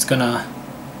currency is going to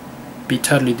be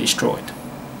totally destroyed.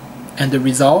 And the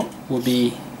result will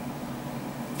be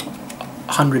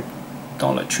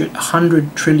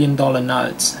 $100 trillion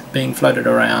notes being floated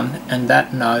around, and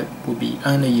that note will be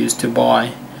only used to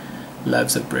buy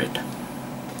loaves of bread.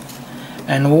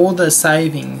 And all the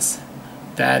savings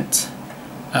that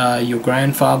your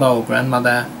grandfather or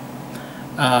grandmother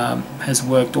has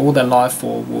worked all their life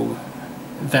for will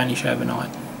vanish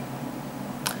overnight.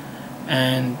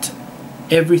 And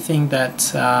everything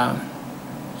that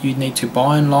you need to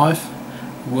buy in life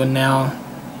will now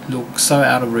look so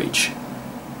out of reach,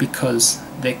 because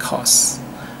their costs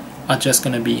are just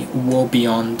going to be well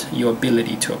beyond your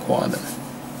ability to acquire them.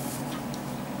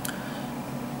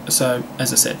 So,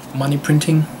 as I said, money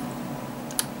printing,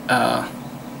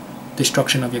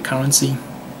 destruction of your currency,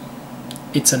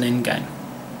 it's an end game.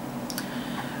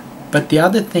 But the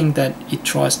other thing that it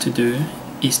tries to do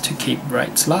is to keep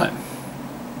rates low.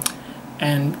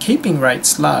 And keeping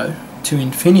rates low to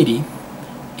infinity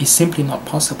is simply not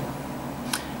possible,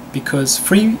 because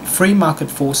free market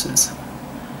forces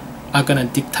are going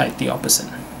to dictate the opposite.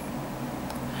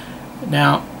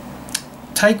 Now,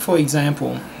 take for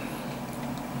example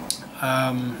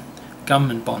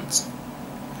government bonds.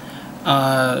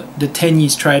 The 10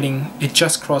 years trading, it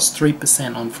just crossed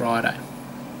 3% on Friday,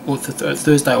 or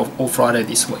Thursday or Friday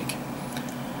this week.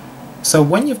 So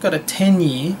when you've got a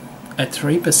 10-year at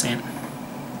 3%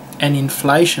 and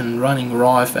inflation running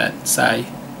rife at, say,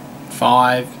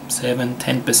 5, 7,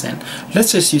 10%.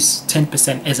 Let's just use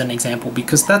 10% as an example,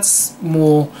 because that's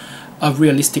more a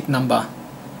realistic number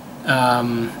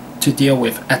to deal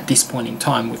with at this point in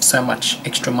time, with so much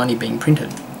extra money being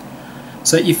printed.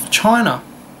 So if China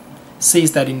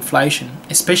sees that inflation,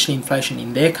 especially inflation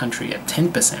in their country, at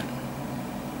 10%,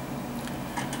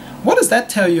 what does that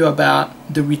tell you about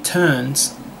the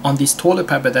returns on this toilet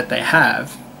paper that they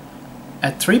have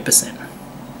at 3%?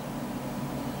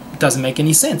 Doesn't make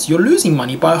any sense. You're losing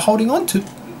money by holding on to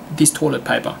this toilet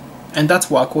paper, and that's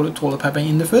why I call it toilet paper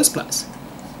in the first place.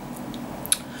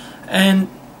 And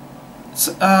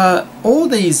all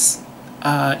these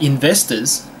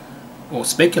investors or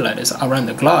speculators around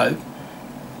the globe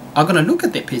are going to look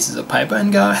at their pieces of paper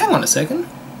and go, hang on a second,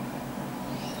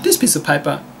 this piece of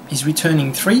paper is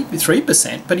returning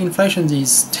 3%, but inflation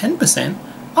is 10%.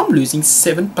 I'm losing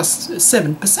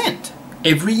 7%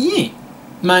 every year.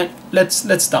 Mate,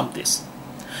 let's dump this.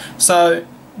 So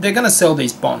they're going to sell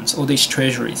these bonds or these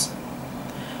treasuries.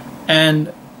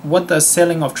 And what does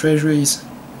selling of treasuries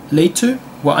lead to?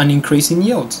 Well, an increase in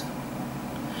yields.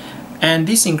 And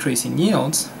this increase in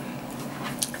yields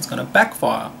is going to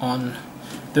backfire on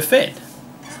the Fed,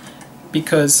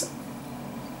 because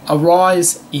a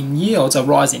rise in yields, a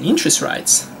rise in interest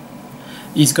rates,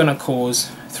 is going to cause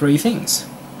three things.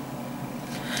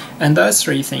 And those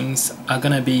three things are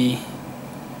going to be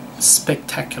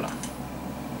spectacular.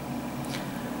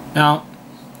 Now,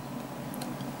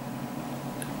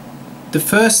 the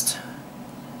first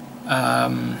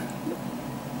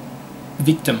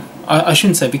victim, I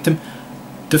shouldn't say victim,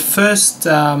 the first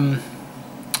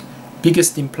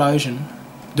biggest implosion,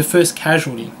 the first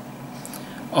casualty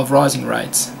of rising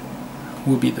rates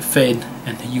will be the Fed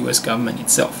and the US government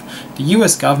itself. The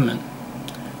US government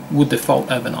would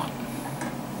default overnight.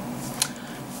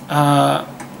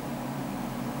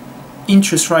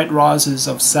 Interest rate rises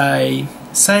of say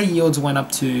yields went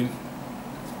up to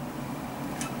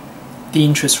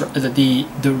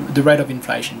the rate of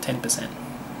inflation 10%.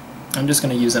 I'm just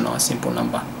going to use a nice simple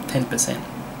number, 10%.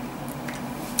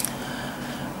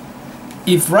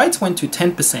 If rates went to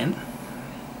 10%,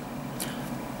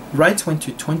 rates went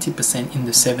to 20% in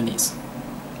the 70s.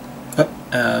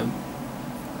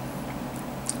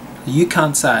 You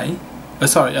can't say,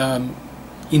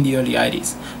 in the early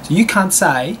 80s. So you can't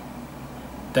say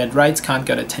that rates can't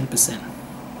go to 10%,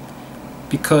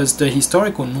 because the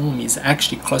historical norm is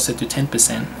actually closer to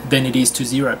 10% than it is to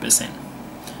 0%.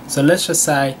 So let's just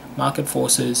say market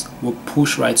forces will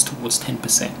push rates towards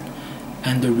 10%.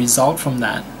 And the result from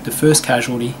that, the first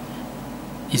casualty,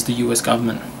 is the US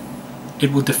government.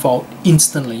 It will default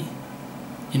instantly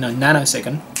in a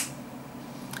nanosecond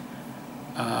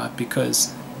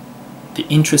because the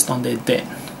interest on their debt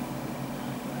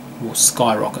will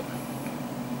skyrocket.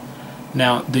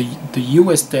 Now the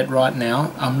US debt right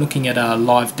now, I'm looking at a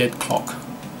live debt clock,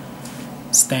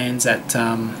 stands at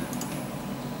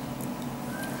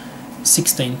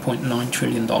 $16.9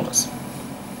 trillion.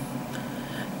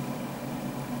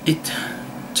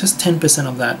 Just 10%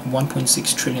 of that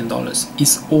 $1.6 trillion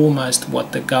is almost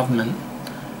what the government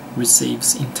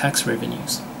receives in tax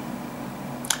revenues.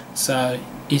 So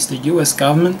is the US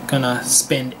government gonna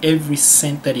spend every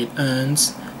cent that it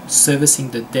earns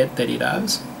servicing the debt that it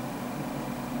owes?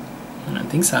 I don't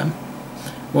think so.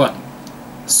 What?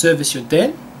 Service your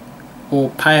debt, or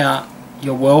pay out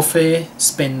your welfare,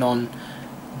 spend on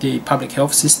the public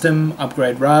health system,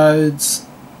 upgrade roads,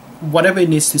 whatever it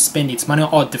needs to spend its money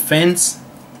on, or defense,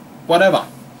 whatever.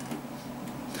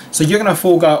 So you're going to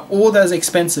forego all those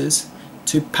expenses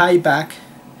to pay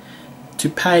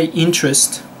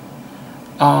interest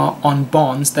on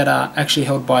bonds that are actually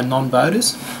held by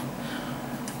non-voters.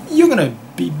 You're going to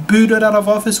be booted out of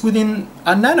office within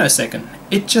a nanosecond.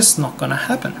 It's just not going to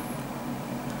happen.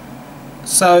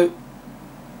 So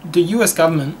the US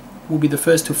government will be the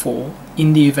first to fall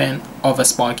in the event of a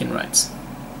spike in rates.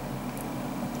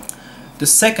 The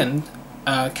second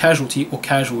casualty or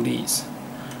casualties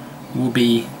will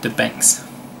be the banks.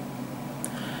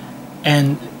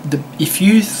 And if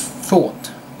you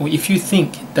thought, or if you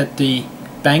think that the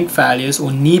bank failures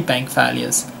or near bank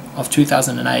failures of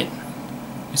 2008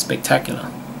 were spectacular,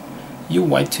 you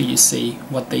wait till you see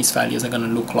what these failures are going to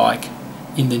look like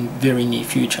in the very near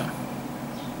future.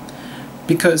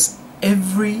 Because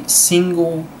every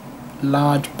single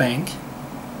large bank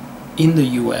in the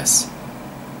US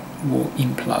will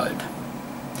implode.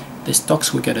 The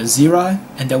stocks will go to zero,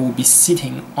 and they will be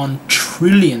sitting on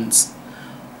trillions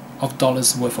of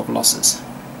dollars worth of losses.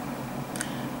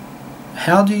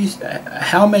 How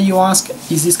may you ask,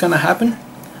 is this going to happen?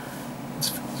 It's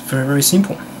very, very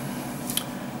simple.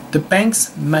 The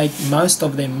banks make most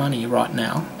of their money right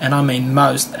now, and I mean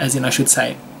most as in I should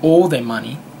say all their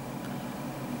money,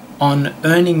 on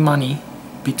earning money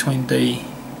between the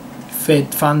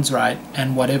Fed funds rate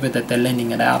and whatever that they're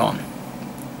lending it out on.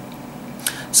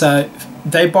 So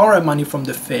they borrow money from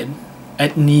the Fed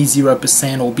at near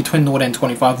 0%, or between 0 and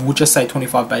 25, we'll just say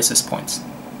 25 basis points.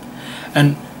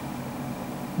 And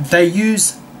they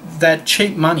use that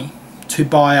cheap money to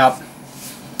buy up,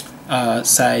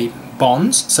 say,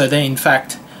 bonds. So they're in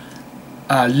fact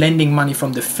lending money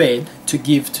from the Fed to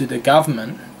give to the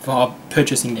government for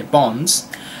purchasing their bonds,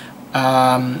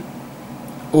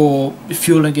 or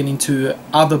fueling it into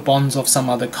other bonds of some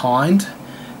other kind,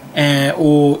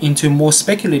 or into more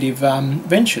speculative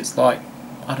ventures like,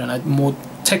 I don't know, more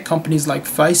tech companies like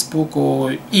Facebook,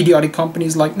 or idiotic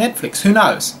companies like Netflix, who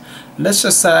knows. Let's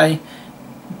just say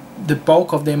the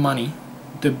bulk of their money,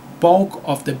 the bulk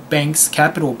of the bank's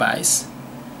capital base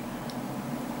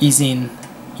is in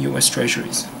US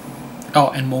treasuries. Oh,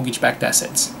 and mortgage-backed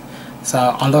assets.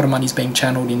 So a lot of money is being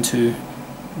channeled into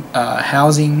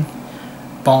housing,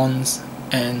 bonds,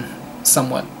 and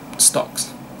somewhat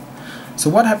stocks. So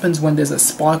what happens when there's a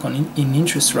spike in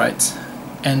interest rates,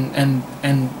 and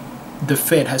the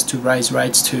Fed has to raise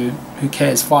rates to, who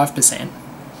cares, 5%?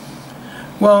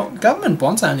 Well, government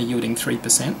bonds are only yielding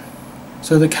 3%.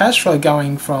 So the cash flow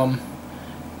going from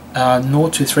 0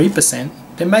 to 3%,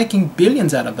 they're making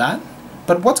billions out of that.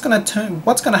 But what's going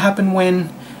to happen when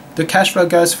the cash flow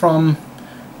goes from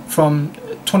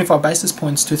 25 basis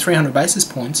points to 300 basis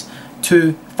points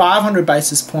to 500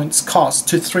 basis points cost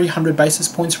to 300 basis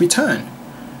points return.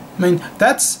 I mean,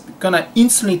 that's going to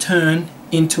instantly turn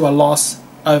into a loss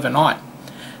overnight.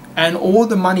 And all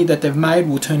the money that they've made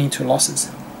will turn into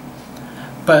losses.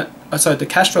 But so the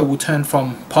cash flow will turn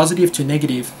from positive to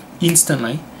negative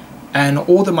instantly, and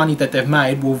all the money that they've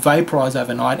made will vaporize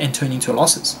overnight and turn into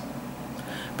losses.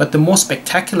 But the more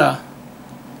spectacular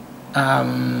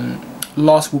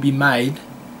loss will be made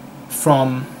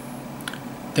from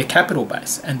their capital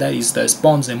base, and that is those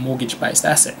bonds and mortgage-based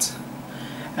assets.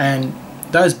 And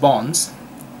those bonds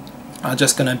are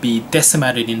just going to be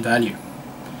decimated in value,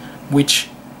 which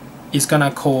is going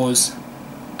to cause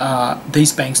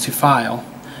these banks to fail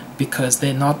because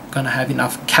they're not going to have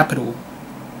enough capital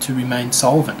to remain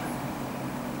solvent.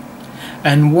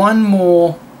 And one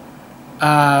more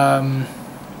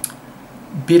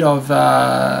bit of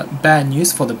bad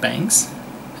news for the banks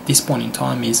at this point in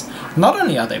time is not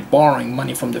only are they borrowing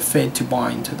money from the Fed to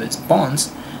buy into these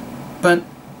bonds, but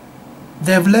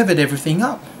they've levered everything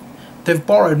up. They've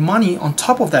borrowed money on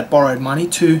top of that borrowed money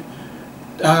to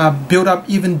build up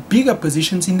even bigger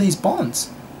positions in these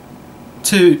bonds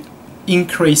to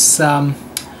increase their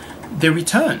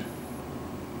return.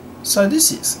 So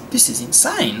this is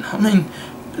insane. I mean,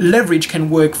 leverage can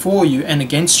work for you and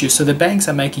against you. So the banks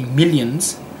are making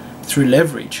millions through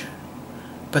leverage,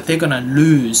 but they're going to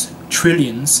lose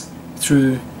trillions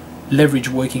through leverage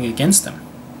working against them.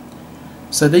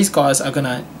 So these guys are going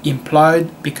to implode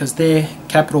because their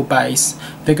capital base,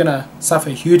 they're going to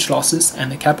suffer huge losses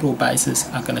and the capital bases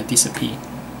are going to disappear.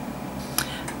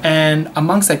 And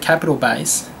amongst that capital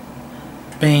base,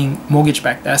 being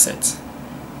mortgage-backed assets,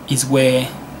 is where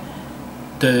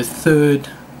the third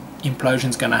implosion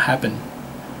is going to happen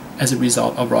as a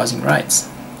result of rising rates.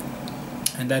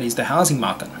 And that is the housing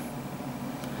market.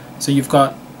 So you've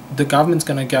got the government's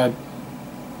going to go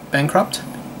bankrupt,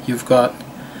 you've got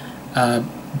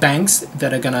banks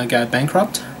that are going to go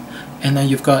bankrupt, and then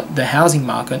you've got the housing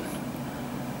market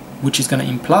which is going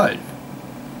to implode.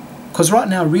 Because right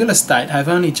now real estate have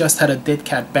only just had a dead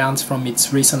cat bounce from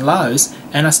its recent lows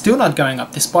and are still not going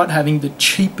up despite having the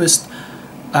cheapest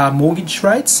mortgage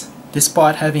rates,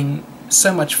 despite having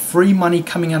so much free money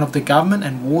coming out of the government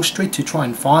and Wall Street to try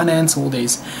and finance all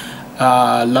these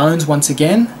loans once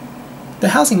again. The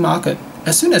housing market,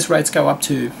 as soon as rates go up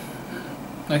to,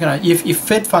 if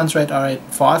Fed funds rate are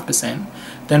at 5%,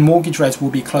 then mortgage rates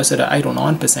will be closer to 8 or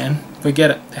 9%.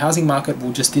 Forget it, the housing market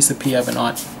will just disappear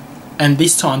overnight. And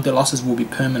this time the losses will be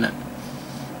permanent.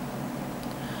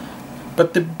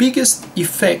 But the biggest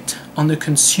effect on the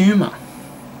consumer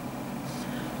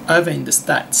over in the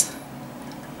States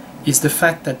is the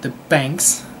fact that the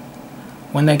banks,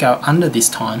 when they go under this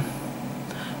time,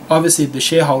 obviously the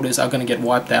shareholders are going to get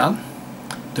wiped out,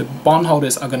 the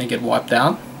bondholders are going to get wiped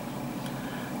out,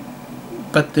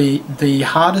 but the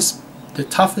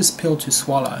toughest pill to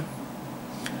swallow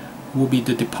will be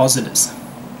the depositors.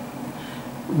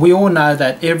 We all know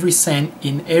that every cent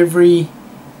in every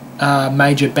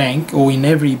major bank or in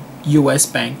every US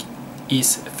bank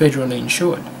is federally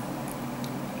insured.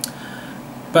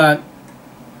 But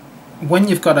when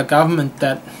you've got a government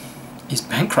that is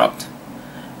bankrupt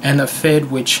and a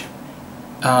Fed which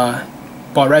by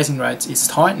raising rates is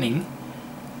tightening,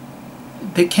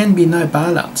 there can be no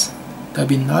bailouts. There'll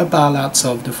be no bailouts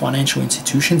of the financial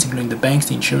institutions, including the banks,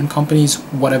 the insurance companies,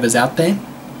 whatever's out there.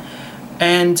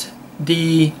 And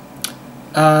the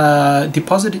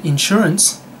deposit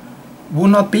insurance will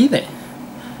not be there.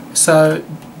 So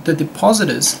the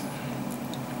depositors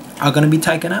are going to be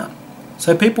taken out.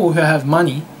 So people who have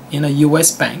money in a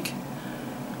US bank,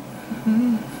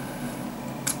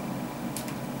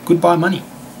 goodbye money.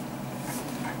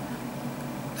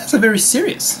 That's a very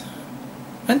serious.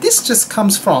 And this just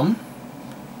comes from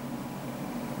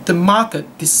the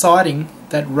market deciding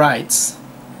that rates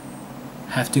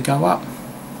have to go up.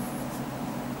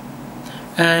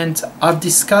 And I've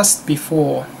discussed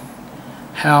before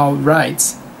how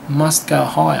rates must go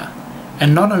higher,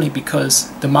 and not only because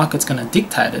the market's going to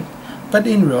dictate it, but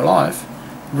in real life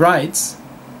rates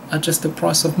are just the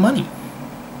price of money.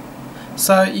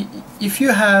 So if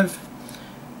you have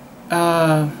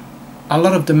a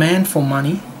lot of demand for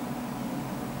money,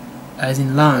 as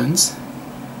in loans,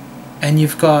 and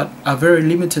you've got a very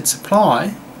limited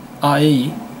supply,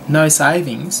 i.e. no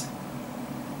savings,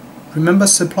 remember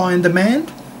supply and demand?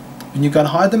 When you've got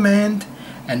high demand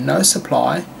and no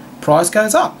supply, price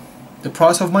goes up. The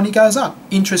price of money goes up.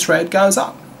 Interest rate goes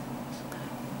up.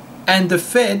 And the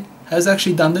Fed has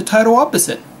actually done the total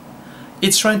opposite.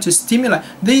 It's trying to stimulate.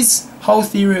 This whole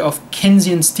theory of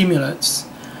Keynesian stimulus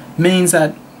means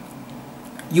that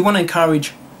You want to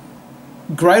encourage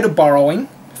greater borrowing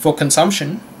for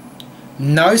consumption,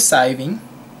 no saving,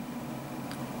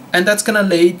 and that's going to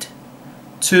lead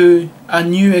to a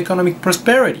new economic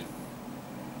prosperity.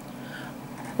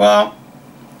 Well,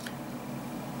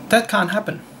 that can't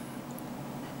happen.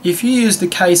 If you use the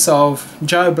case of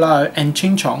Joe Blow and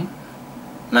Ching Chong,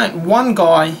 man, one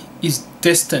guy is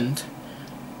destined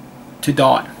to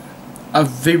die. A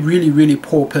really, really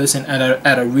poor person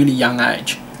at a really young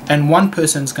age. And one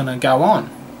person's going to go on.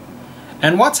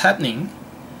 And what's happening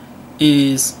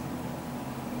is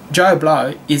Joe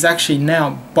Blow is actually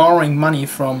now borrowing money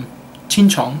from Ching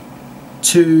Chong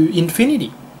to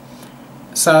infinity.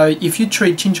 So if you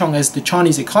treat Ching Chong as the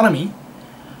Chinese economy,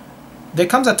 there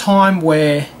comes a time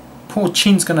where poor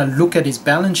Chin's going to look at his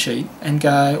balance sheet and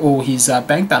go, or his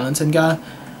bank balance, and go,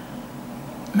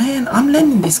 man, I'm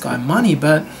lending this guy money,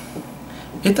 but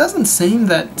it doesn't seem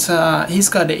that he's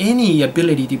got any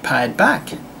ability to pay it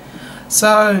back.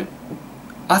 So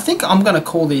I think I'm going to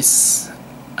call this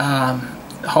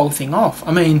whole thing off.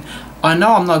 I mean, I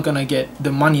know I'm not going to get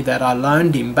the money that I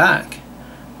loaned him back,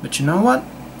 but you know what?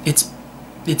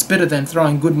 It's better than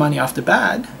throwing good money after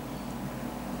bad.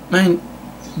 I mean,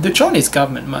 the Chinese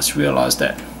government must realize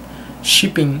that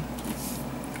shipping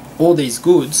all these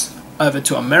goods over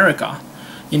to America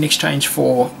in exchange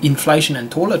for inflation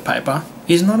and toilet paper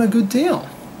is not a good deal.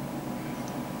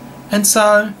 And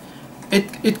so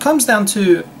it comes down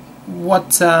to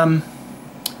what I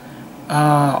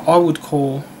would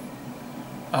call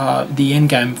the end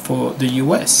game for the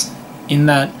US, in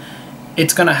that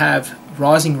it's going to have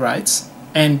rising rates,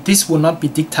 and this will not be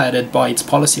dictated by its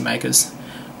policymakers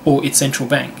or its central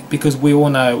bank, because we all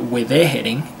know where they're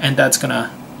heading, and that's going to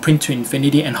print to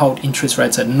infinity and hold interest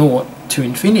rates at naught to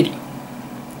infinity.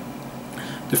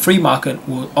 The free market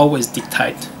will always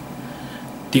dictate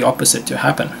the opposite to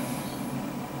happen.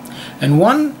 And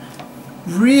one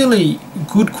really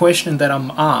good question that I'm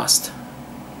asked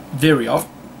very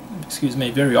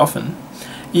often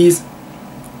is,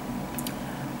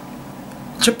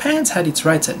 Japan's had its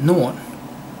rates at naught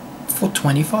for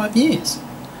 25 years.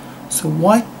 So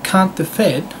why can't the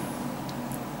Fed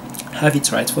have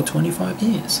its rates for 25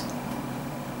 years?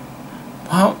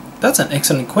 Well, that's an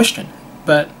excellent question,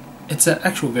 but it's an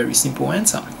actual very simple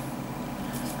answer.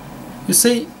 You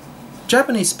see,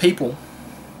 Japanese people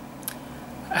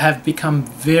have become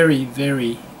very,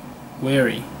 very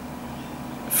wary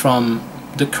from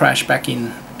the crash back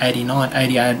in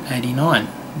 88, 89.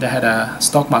 They had a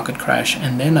stock market crash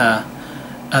and then a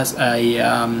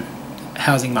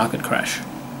housing market crash.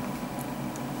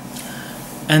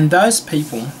 And those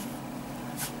people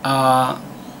have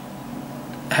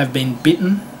been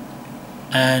bitten,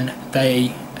 and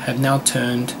they have now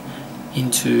turned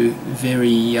into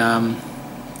very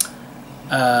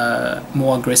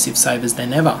more aggressive savers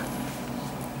than ever.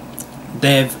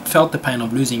 They've felt the pain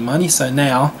of losing money, so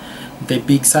now they're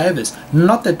big savers.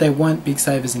 Not that they weren't big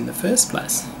savers in the first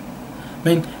place. I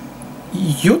mean,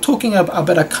 you're talking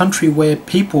about a country where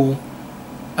people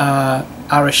are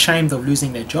ashamed of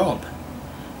losing their job,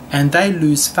 and they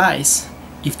lose face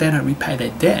if they don't repay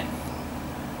their debt.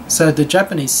 So the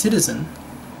Japanese citizen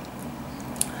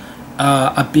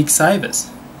are big savers.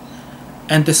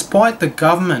 And despite the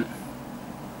government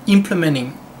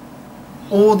implementing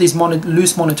all this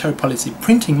loose monetary policy,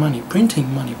 printing money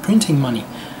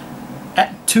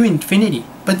to infinity,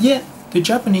 but yet the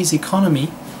Japanese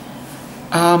economy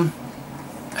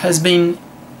has been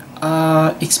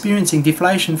experiencing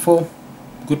deflation for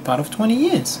a good part of 20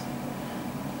 years.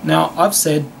 Now, I've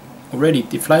said already,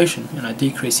 deflation,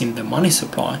 decrease in the money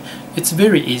supply, it's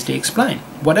very easily explained.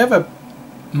 Whatever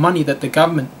money that the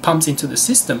government pumps into the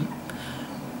system,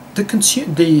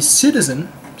 the citizen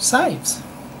saves.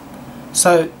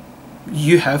 So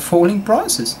you have falling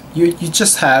prices. You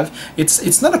just have,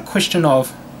 it's not a question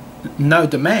of no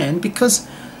demand, because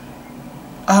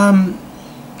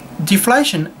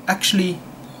deflation actually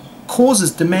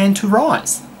causes demand to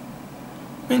rise.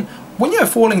 I mean, when you have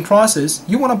falling prices,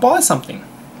 you want to buy something.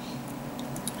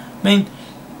 I mean,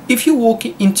 if you walk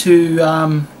into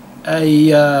a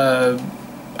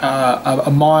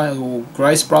Mile or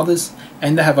Grace Brothers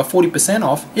and they have a 40%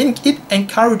 off, it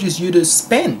encourages you to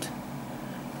spend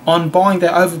on buying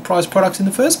their overpriced products in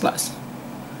the first place.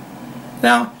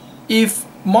 Now, if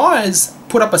Myers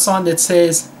put up a sign that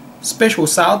says special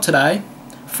sale today,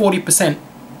 40%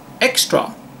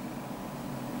 extra,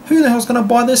 who the hell's going to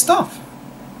buy their stuff?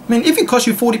 I mean, if it costs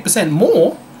you 40%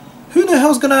 more, who the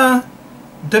hell's going to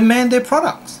demand their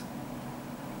products?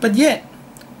 But yet,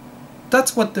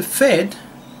 that's what the Fed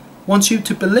wants you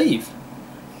to believe,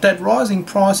 that rising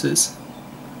prices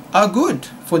are good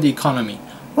for the economy.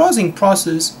 Rising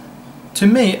prices, to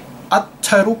me, are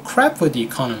total crap for the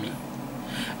economy.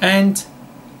 And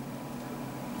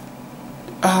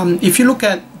if you look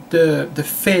at the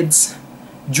Fed's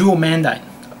dual mandate,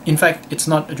 in fact, it's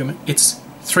not a dual, it's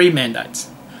 3 mandates.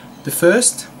 The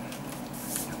first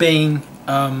being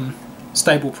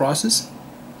stable prices,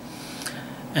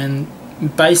 and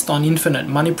based on infinite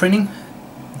money printing,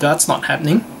 that's not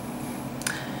happening.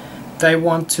 They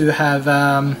want to have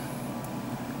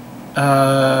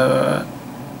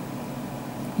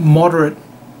moderate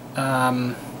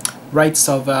rates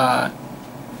of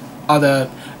other,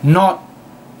 not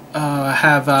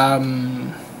have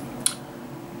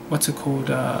what's it called,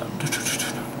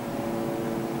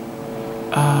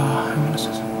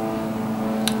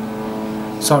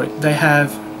 sorry, they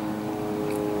have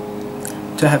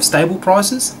to have stable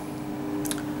prices,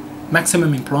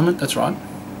 maximum employment, that's right,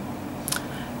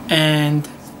 and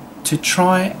to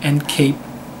try and keep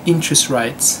interest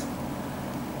rates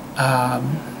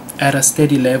at a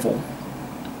steady level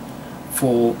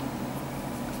for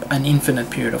an infinite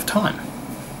period of time.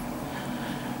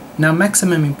 Now,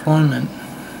 maximum employment,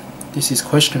 this is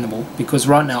questionable, because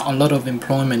right now a lot of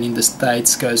employment in the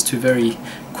States goes to very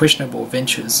questionable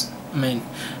ventures. I mean,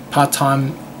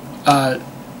 part-time,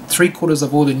 3/4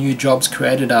 of all the new jobs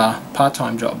created are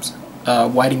part-time jobs,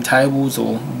 waiting tables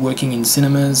or working in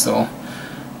cinemas, or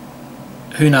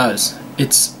who knows.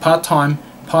 It's part-time.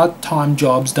 Part-time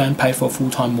jobs don't pay for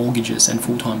full-time mortgages and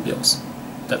full-time bills.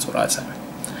 That's what I say.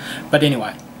 But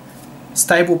anyway,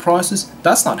 stable prices,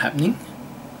 that's not happening.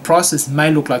 Prices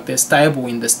may look like they're stable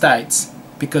in the States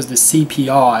because the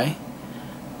CPI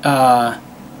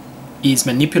is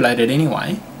manipulated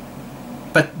anyway,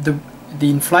 but the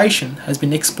inflation has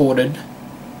been exported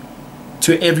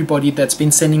to everybody that's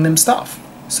been sending them stuff.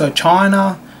 So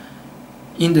China,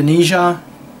 Indonesia,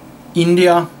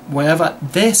 India, wherever,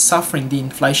 they're suffering the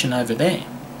inflation over there.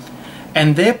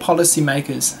 And their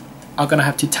policymakers are going to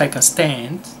have to take a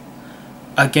stand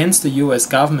against the US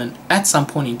government at some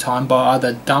point in time by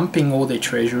either dumping all their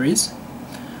treasuries,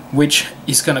 which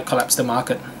is going to collapse the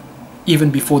market even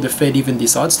before the Fed even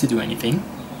decides to do anything,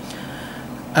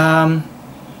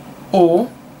 or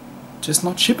just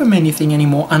not ship them anything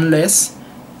anymore unless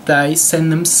they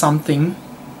send them something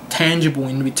tangible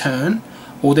in return,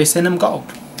 or they send them gold.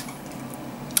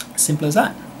 Simple as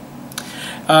that.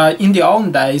 In the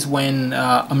olden days, when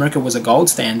America was a gold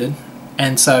standard,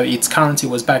 and so its currency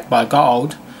was backed by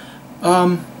gold,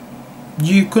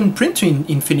 you couldn't print to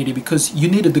infinity because you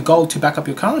needed the gold to back up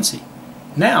your currency.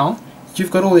 Now,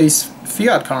 you've got all this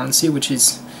fiat currency, which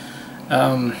is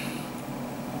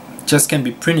just can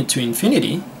be printed to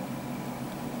infinity.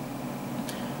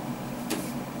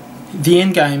 The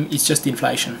end game is just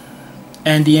inflation,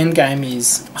 and the end game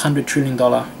is $100 trillion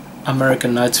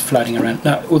American notes floating around.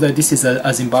 Now, although this is a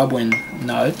Zimbabwean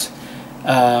note,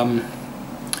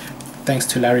 thanks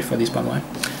to Larry for this, by the way.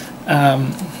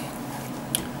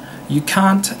 You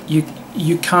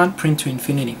can't print to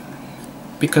infinity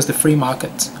because the free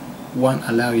markets won't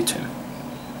allow you to.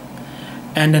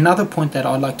 And another point that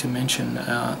I'd like to mention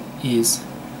is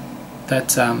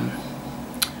that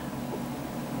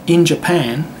in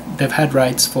Japan, they've had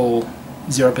rates for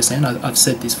 0%. I've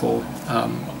said this for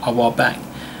a while back.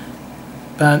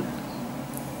 But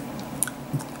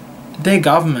their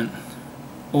government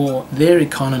or their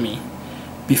economy,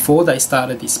 before they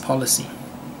started this policy,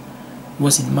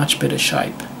 was in much better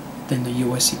shape than the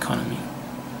US economy.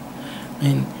 I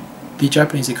mean, the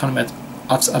Japanese economy,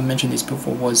 I've mentioned this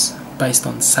before, was based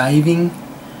on saving.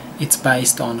 It's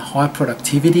based on high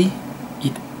productivity.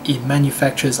 It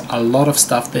manufactures a lot of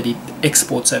stuff that it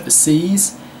exports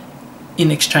overseas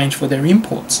in exchange for their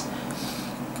imports.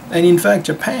 And in fact,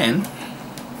 Japan,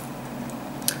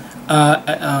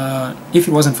 if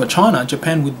it wasn't for China,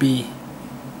 Japan would be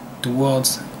the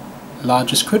world's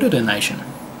largest creditor nation.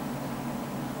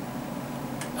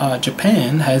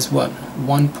 Japan has what,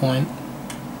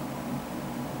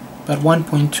 about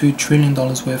 $1.2 trillion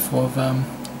worth of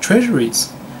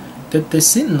treasuries that they're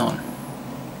sitting on.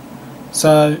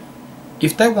 So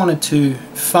if they wanted to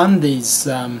fund these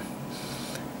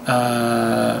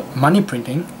money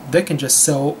printing, they can just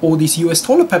sell all this US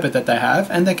toilet paper that they have,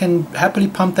 and they can happily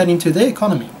pump that into their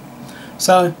economy.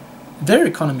 So their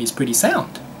economy is pretty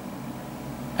sound.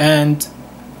 And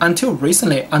until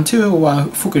recently, until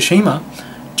Fukushima,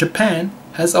 Japan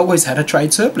has always had a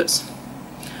trade surplus.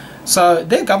 So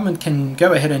their government can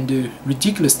go ahead and do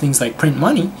ridiculous things like print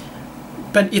money,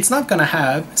 but it's not going to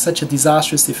have such a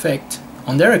disastrous effect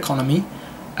on their economy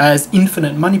as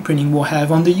infinite money printing will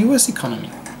have on the US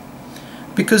economy.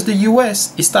 Because the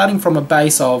US is starting from a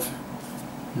base of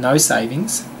no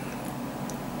savings,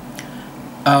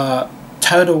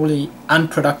 totally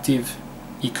unproductive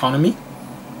economy.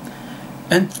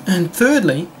 And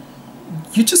thirdly,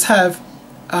 you just have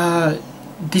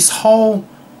this whole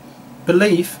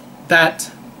belief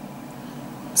that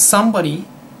somebody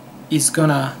is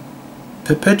gonna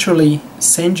perpetually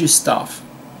send you stuff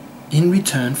in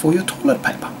return for your toilet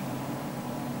paper.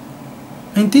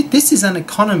 I mean, this is an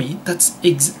economy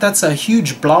that's a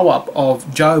huge blow up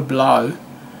of Joe Blow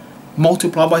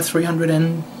multiplied by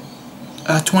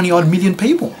 320 odd million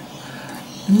people.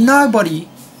 Nobody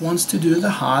wants to do the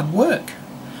hard work.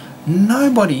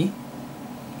 Nobody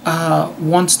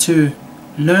wants to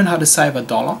learn how to save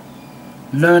 $1,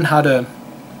 learn how to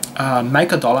make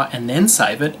 $1 and then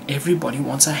save it. Everybody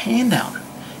wants a handout.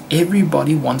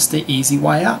 Everybody wants the easy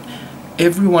way out.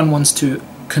 Everyone wants to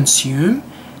consume,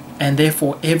 and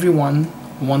therefore everyone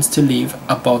wants to live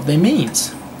above their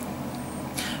means.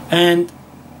 And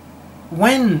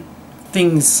when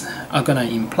things are going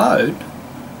to implode,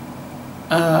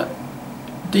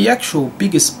 the actual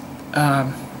biggest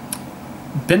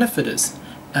benefiters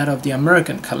out of the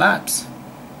American collapse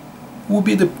will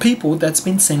be the people that's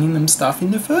been sending them stuff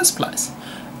in the first place.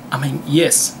 I mean,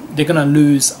 yes, they're going to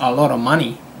lose a lot of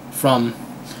money from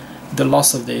the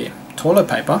loss of their toilet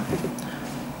paper,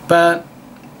 but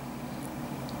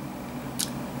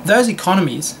those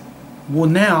economies will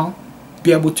now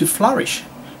be able to flourish,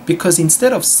 because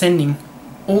instead of sending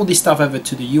all this stuff over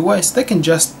to the US, they can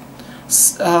just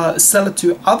sell it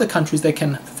to other countries. They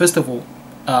can, first of all,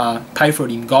 pay for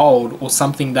it in gold or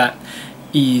something that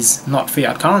is not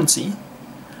fiat currency.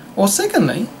 Or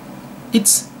secondly,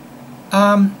 it's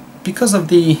because of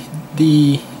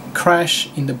the crash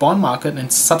in the bond market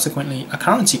and subsequently a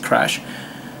currency crash,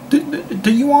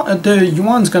 the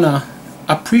yuan's gonna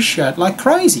appreciate like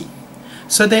crazy.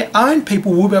 So their own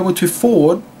people will be able to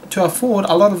afford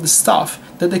a lot of the stuff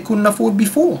that they couldn't afford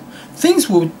before. Things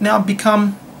will now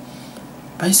become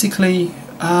basically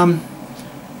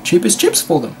cheap as chips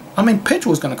for them. I mean,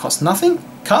 petrol is going to cost nothing.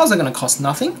 Cars are going to cost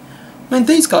nothing. I mean,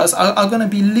 these guys are going to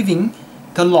be living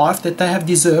the life that they have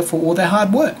deserved for all their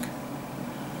hard work.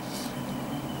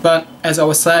 But as I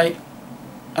was saying,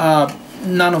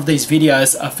 none of these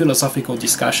videos are philosophical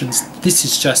discussions. This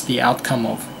is just the outcome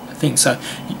of things. So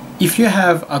if you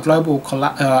have a global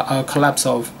collapse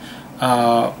of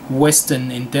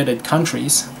Western indebted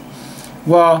countries,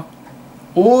 well,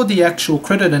 all the actual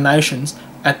creditor nations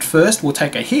at first will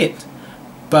take a hit,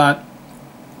 but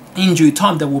in due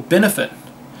time they will benefit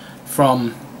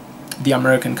from the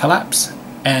American collapse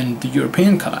and the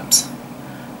European collapse.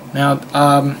 Now,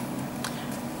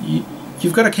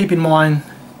 you've got to keep in mind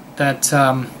that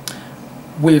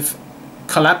with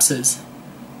collapses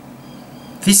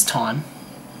this time,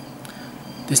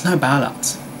 there's no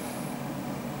bailouts.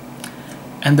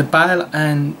 And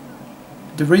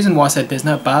the reason why I said there's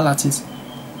no bailouts is,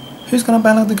 who's going to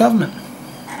bail out the government?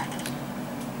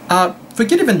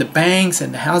 Forget even the banks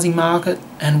and the housing market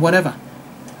and whatever.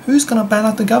 Who's going to bail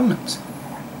out the government?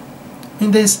 I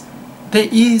mean, there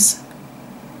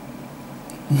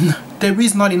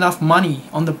is not enough money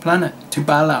on the planet to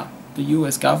bail out the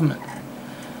US government,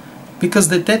 because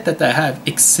the debt that they have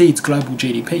exceeds global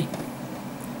GDP.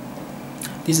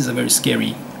 This is a very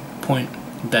scary point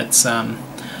that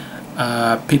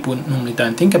people normally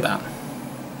don't think about.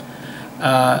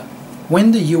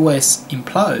 When the US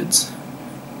implodes,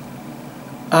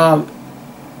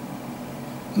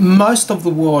 most of the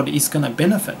world is going to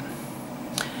benefit.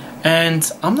 And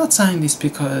I'm not saying this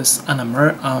because I'm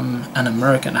an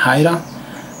American hater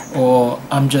or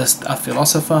I'm just a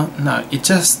philosopher. No, it's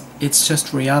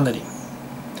just reality.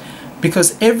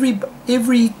 Because every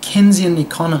Keynesian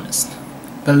economist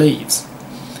believes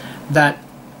that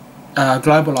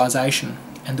globalization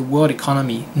and the world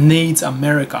economy needs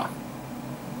America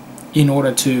in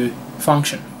order to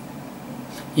function,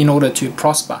 in order to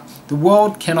prosper. The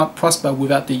world cannot prosper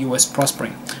without the US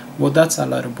prospering. Well, that's a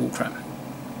load of bullcrap.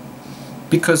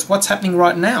 Because what's happening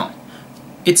right now,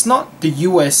 it's not the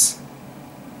US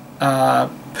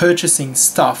purchasing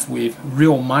stuff with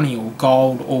real money or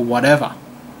gold or whatever.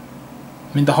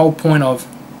 I mean, the whole point of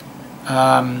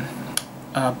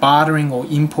bartering or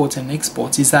imports and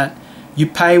exports is that you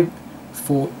pay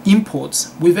for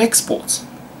imports with exports.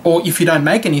 Or if you don't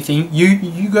make anything,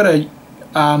 you gotta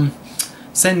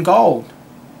send gold.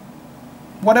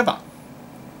 Whatever.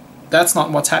 That's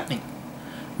not what's happening.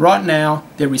 Right now,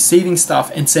 they're receiving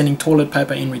stuff and sending toilet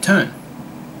paper in return.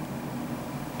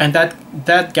 And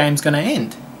that game's gonna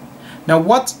end. Now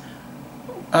what's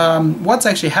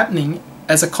actually happening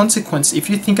as a consequence, if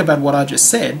you think about what I just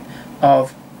said,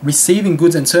 of receiving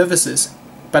goods and services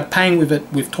but paying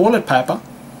with toilet paper,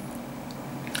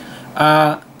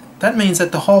 that means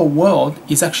that the whole world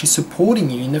is actually supporting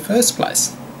you in the first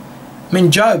place. I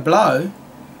mean, Joe Blow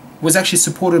was actually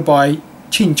supported by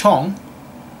Chin Chong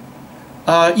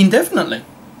indefinitely,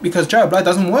 because Joe Blow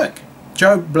doesn't work.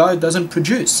 Joe Blow doesn't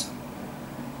produce.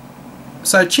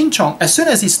 So Chin Chong, as soon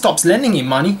as he stops lending him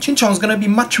money, Chin Chong's going to be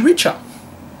much richer.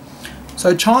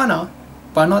 So China,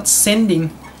 by not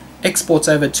sending exports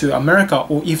over to America,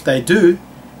 or if they do,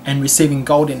 and receiving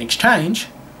gold in exchange,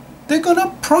 they're going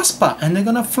to prosper and they're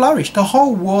going to flourish. The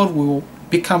whole world will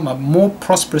become a more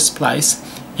prosperous place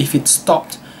if it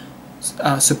stopped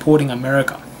supporting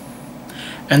America.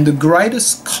 And the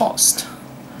greatest cost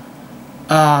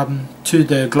to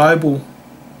the global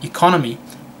economy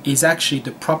is actually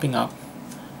the propping up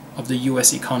of the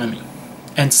US economy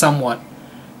and somewhat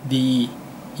the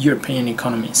European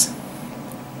economies.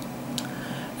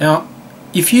 Now,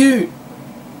 if you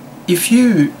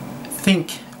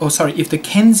think, if the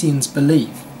Keynesians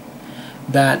believe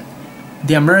that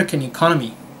the American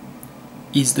economy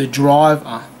is the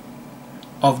driver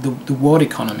of the world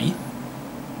economy,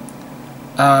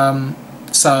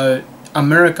 so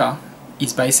America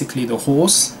is basically the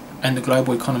horse and the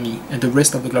global economy, and the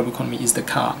rest of the global economy is the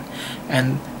cart.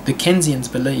 And the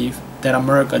Keynesians believe that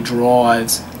America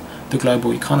drives the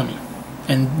global economy.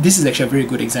 And this is actually a very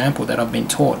good example that I've been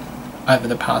taught over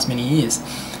the past many years,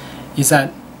 is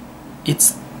that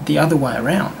it's the other way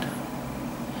around.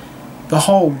 The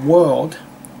whole world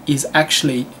is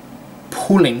actually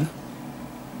pulling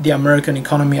the American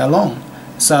economy along.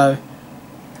 So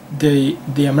the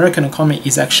American economy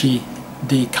is actually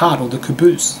the cart or the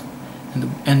caboose,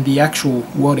 and the actual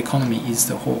world economy is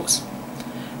the horse.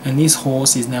 And this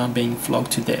horse is now being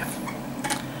flogged to death.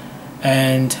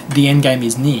 And the end game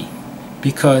is near,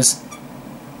 because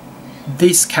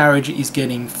this carriage is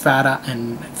getting fatter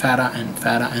and fatter and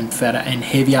fatter and fatter and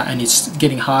heavier, and it's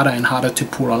getting harder and harder to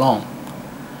pull along.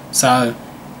 So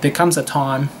there comes a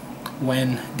time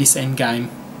when this end game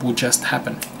will just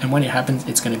happen, and when it happens,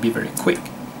 it's going to be very quick.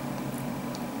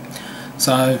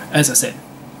 So as I said,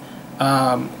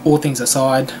 all things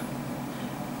aside,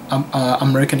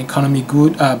 American economy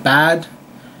bad.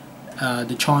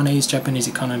 The Chinese, Japanese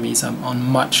economies are on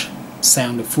much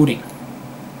sounder footing.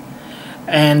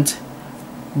 And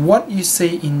what you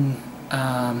see in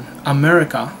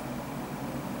America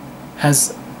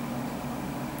has,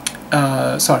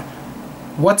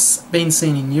 what's been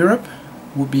seen in Europe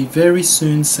will be very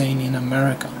soon seen in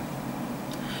America.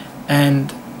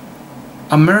 And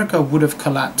America would have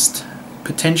collapsed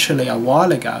potentially a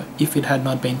while ago if it had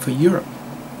not been for Europe.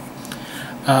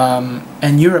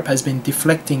 And Europe has been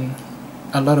deflecting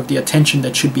a lot of the attention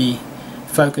that should be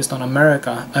focused on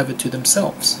America over to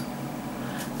themselves.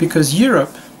 Because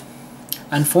Europe,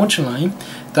 unfortunately,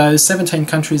 those 17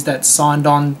 countries that signed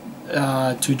on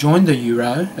to join the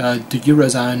euro, the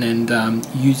eurozone, and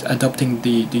adopting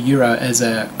the euro as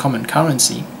a common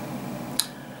currency,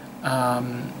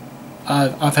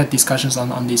 I've had discussions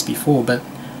on this before, but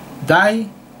they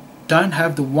don't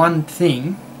have the one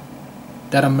thing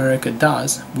that America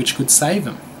does which could save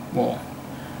them, or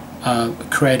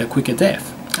create a quicker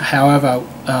death, however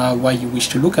way you wish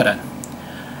to look at it.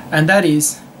 And that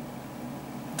is,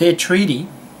 their treaty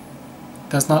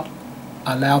does not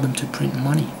allow them to print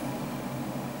money.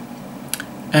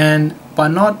 And by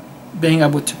not being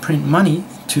able to print money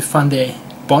to fund their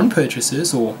bond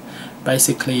purchases, or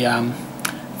basically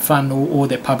fund all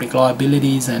their public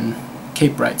liabilities and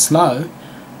keep rates low,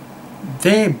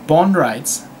 their bond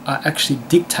rates are actually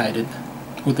dictated,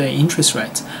 or their interest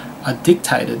rates are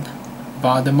dictated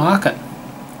by the market.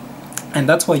 And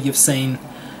that's why you've seen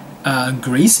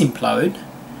Greece implode,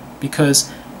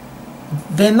 because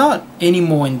they're not any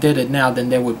more indebted now than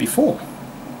they were before.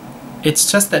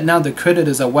 It's just that now the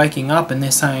creditors are waking up and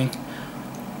they're saying,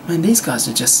 man, these guys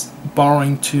are just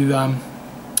borrowing to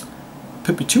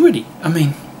perpetuity. I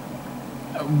mean,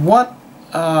 what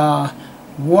are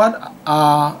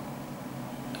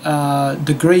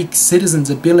the Greek citizens'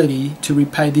 ability to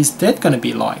repay this debt going to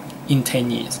be like in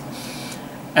 10 years?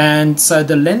 And so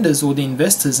the lenders or the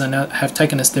investors are now, have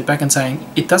taken a step back and saying,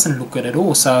 it doesn't look good at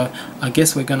all, so I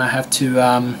guess we're going to have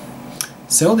to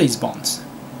sell these bonds.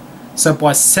 So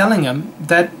by selling them,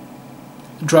 that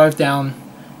drove down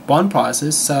bond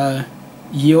prices, so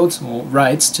yields or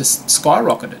rates just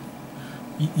skyrocketed.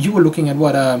 You were looking at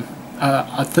what, a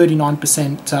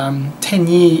 39%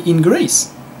 10-year in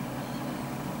Greece.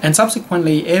 And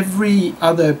subsequently, every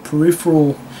other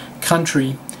peripheral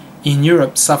country in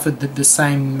Europe suffered the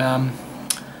same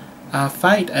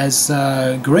fate as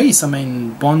Greece. I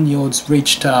mean, bond yields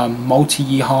reached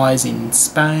multi-year highs in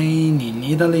Spain, in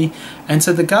Italy, and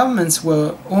so the governments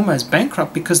were almost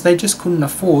bankrupt because they just couldn't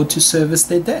afford to service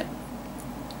their debt.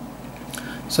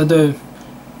 So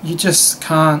you just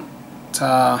can't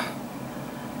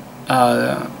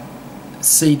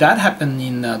see that happen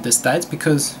in the States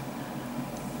because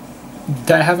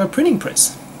they have a printing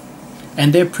press,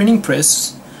 and their printing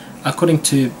press, according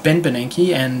to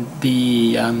Bernanke and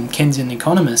the Keynesian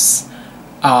economists,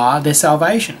 are their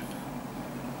salvation.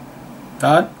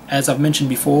 But as I've mentioned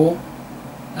before,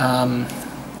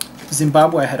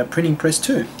 Zimbabwe had a printing press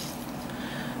too,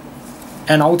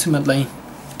 and ultimately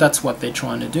that's what they're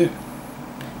trying to do,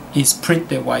 is print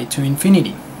their way to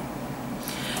infinity.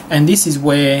 And this is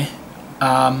where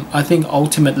I think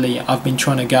ultimately I've been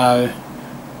trying to go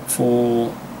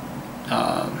for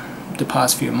the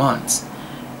past few months,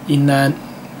 in that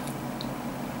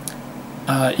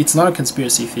it's not a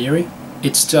conspiracy theory,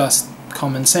 it's just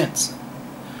common sense.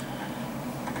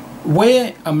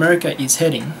 Where America is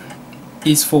heading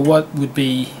is for what would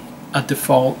be a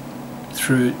default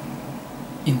through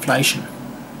inflation,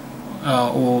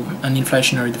 or an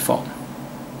inflationary default.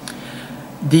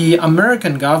 The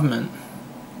American government,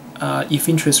 if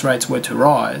interest rates were to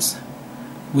rise,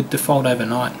 would default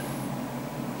overnight.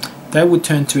 They would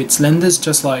turn to its lenders,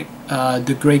 just like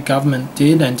the Greek government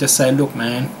did, and just say, look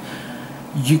man,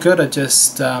 you gotta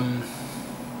just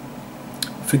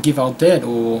forgive our debt,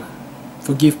 or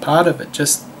forgive part of it,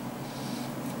 just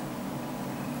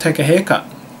take a haircut.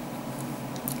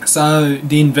 So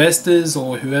the investors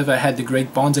or whoever had the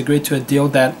Greek bonds agreed to a deal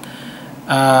that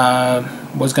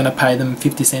was going to pay them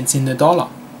 50 cents in the dollar.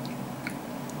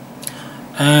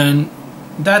 And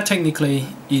that technically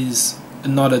is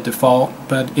not a default,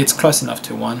 but it's close enough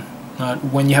to one.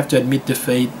 When you have to admit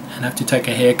defeat and have to take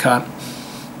a haircut,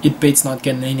 it beats not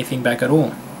getting anything back at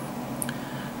all.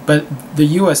 But the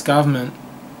US government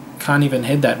can't even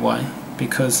head that way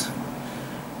because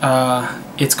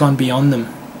it's gone beyond them.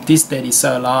 This debt is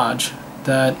so large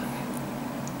that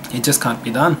it just can't be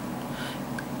done.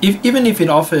 Even if it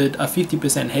offered a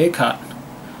 50% haircut,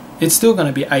 it's still going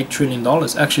to be $8 trillion.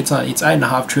 Actually, it's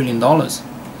 $8.5 trillion.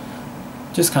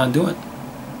 Just can't do it.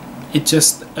 It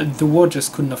just, the world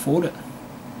just couldn't afford it.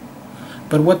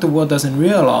 But what the world doesn't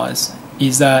realize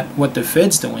is that what the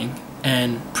Fed's doing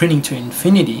and printing to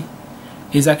infinity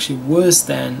is actually worse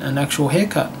than an actual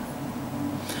haircut.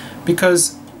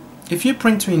 Because if you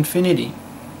print to infinity,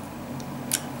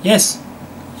 yes,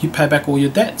 you pay back all your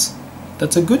debts.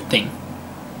 That's a good thing.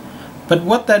 But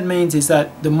what that means is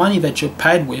that the money that you're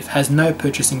paid with has no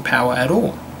purchasing power at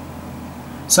all.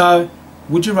 So,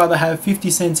 would you rather have 50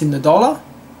 cents in the dollar,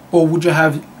 or would you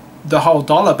have the whole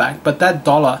dollar back, but that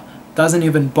dollar doesn't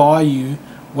even buy you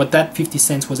what that 50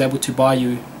 cents was able to buy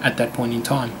you at that point in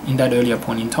time, in that earlier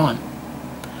point in time?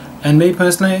 And me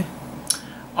personally,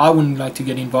 I wouldn't like to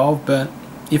get involved, but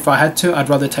if I had to, I'd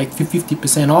rather take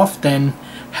 50% off than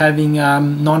having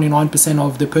 99%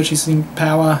 of the purchasing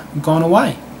power gone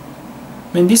away.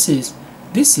 I mean, this is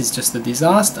just a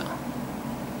disaster.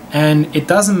 And it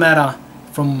doesn't matter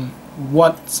from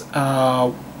what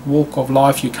walk of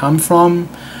life you come from.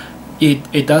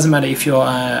 It doesn't matter if you're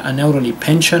an elderly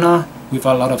pensioner with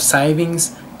a lot of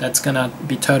savings that's going to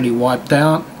be totally wiped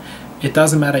out. It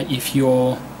doesn't matter if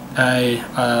you're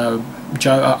I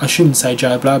shouldn't say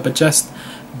Joe Blow, but just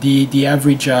the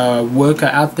average worker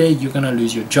out there. You're going to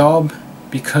lose your job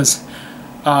because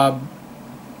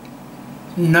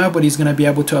nobody's going to be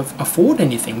able to afford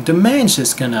anything. Demand's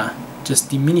just going to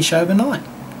diminish overnight.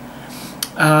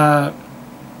 I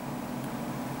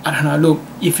don't know, look,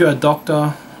 if you're a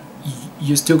doctor,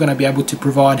 you're still going to be able to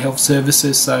provide health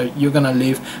services, so you're going to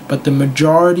live, but the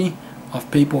majority of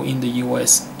people in the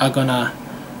US are going to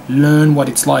learn what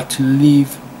it's like to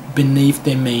live beneath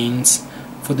their means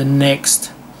for the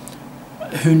next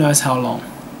who knows how long.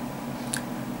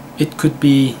 It could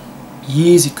be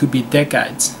years, it could be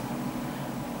decades.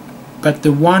 But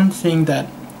the one thing that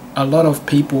a lot of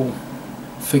people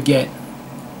forget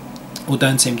or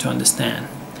don't seem to understand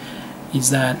is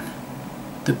that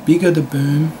the bigger the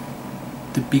boom,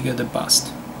 the bigger the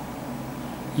bust.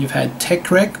 You've had tech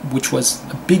wreck, which was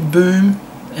a big boom,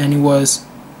 and it was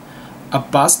a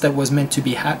bust that was meant to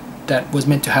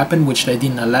happen, which they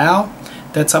didn't allow.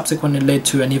 That subsequently led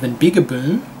to an even bigger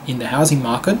boom in the housing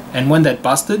market, and when that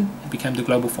busted, it became the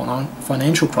global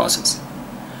financial crisis.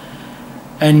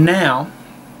 And now,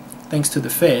 thanks to the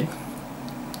Fed,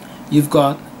 you've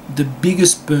got the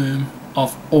biggest boom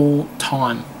of all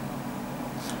time.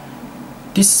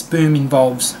 This boom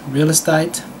involves real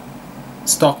estate,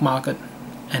 stock market,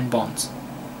 and bonds.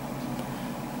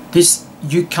 This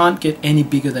you can't get any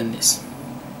bigger than this.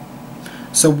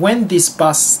 So when this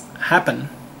bust happen,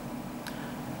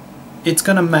 it's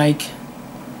going to make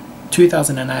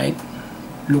 2008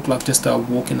 look like just a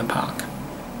walk in the park.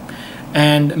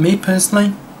 And me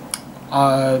personally,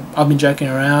 I've been joking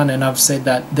around and I've said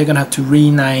that they're going to have to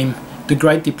rename the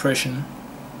Great Depression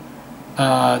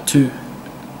to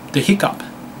the hiccup,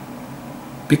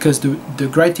 because the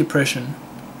Great Depression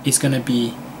is going to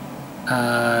be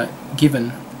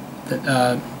given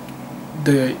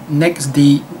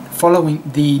following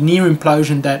the near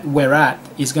implosion that we're at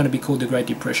is going to be called the Great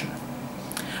Depression,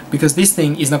 because this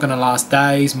thing is not going to last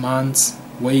days, months,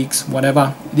 weeks,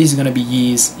 whatever. This is going to be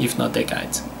years, if not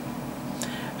decades.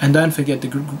 And don't forget, the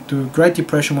Great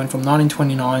Depression went from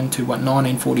 1929 to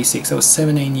 1946. That was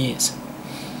 17 years.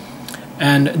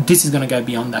 And this is going to go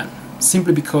beyond that,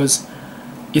 simply because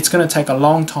it's going to take a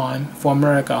long time for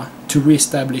America to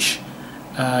re-establish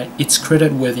its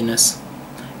creditworthiness.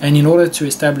 And in order to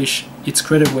establish its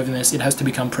creditworthiness, it has to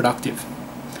become productive.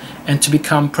 And to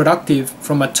become productive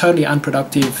from a totally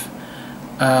unproductive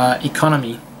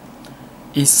economy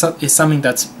is something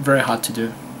that's very hard to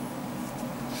do.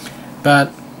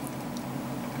 But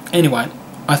anyway,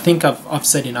 I think I've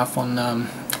said enough on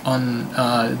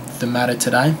the matter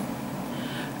today.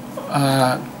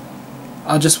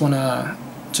 I just want to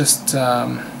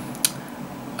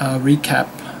recap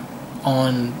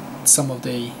on some of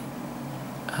the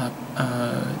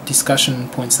discussion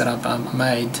points that I've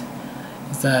made.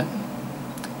 Is that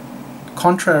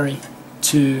contrary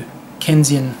to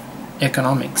Keynesian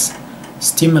economics,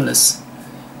 stimulus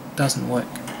doesn't work.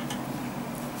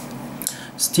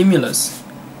 Stimulus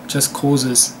just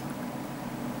causes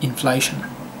inflation.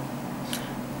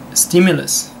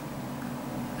 Stimulus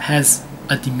has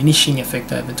a diminishing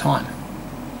effect over time.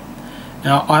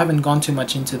 Now, I haven't gone too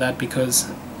much into that because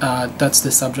that's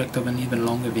the subject of an even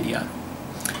longer video.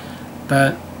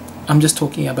 But I'm just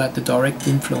talking about the direct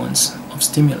influence of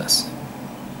stimulus.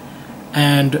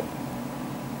 And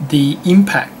the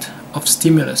impact of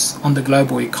stimulus on the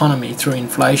global economy through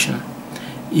inflation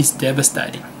is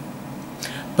devastating.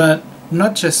 But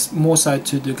not just more so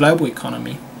to the global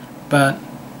economy, but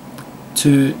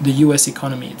to the US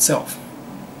economy itself.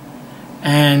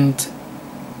 And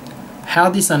how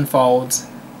this unfolds,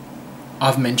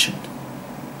 I've mentioned.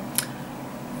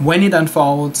 When it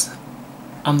unfolds,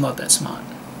 I'm not that smart.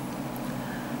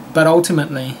 But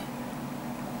ultimately,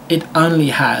 it only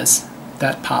has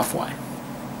that pathway.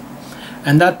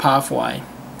 And that pathway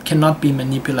cannot be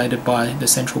manipulated by the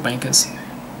central bankers.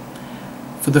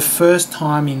 For the first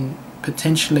time in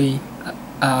potentially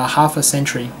half a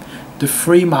century, the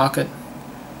free market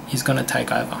is going to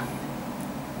take over.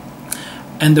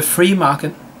 And the free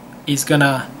market is going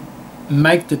to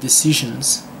make the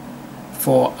decisions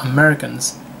for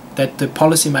Americans that the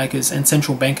policymakers and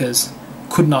central bankers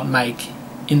could not make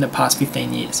in the past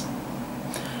 15 years.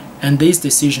 And these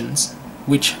decisions,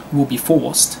 which will be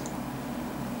forced,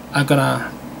 are going to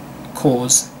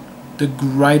cause the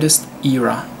greatest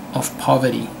era of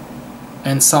poverty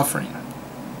and suffering.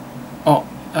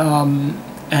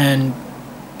 And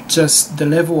just the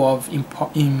level of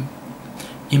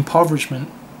impoverishment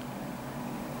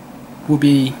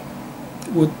would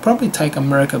probably take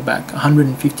America back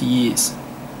 150 years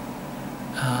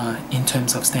in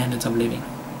terms of standards of living.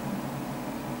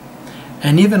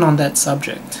 And even on that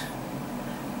subject,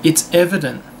 it's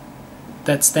evident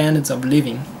that standards of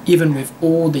living, even with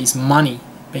all this money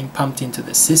being pumped into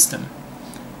the system,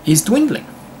 is dwindling.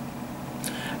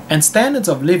 And standards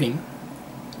of living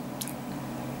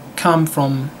come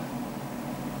from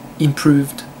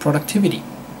improved productivity.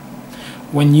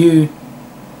 When you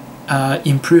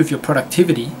improve your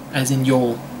productivity, as in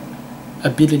your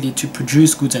ability to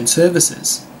produce goods and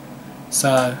services,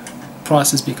 so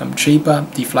prices become cheaper,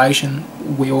 deflation,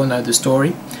 we all know the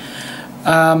story.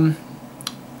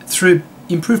 Through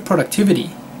improved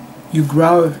productivity, you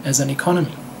grow as an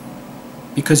economy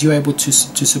because you're able to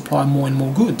supply more and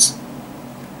more goods.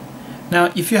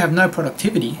 Now, if you have no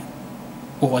productivity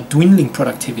or a dwindling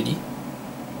productivity,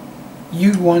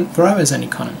 you won't grow as an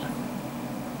economy.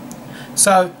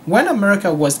 So when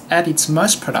America was at its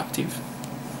most productive,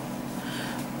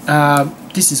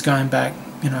 this is going back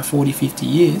 40, 50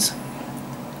 years,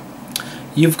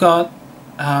 you've got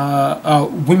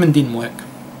women didn't work.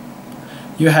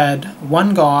 You had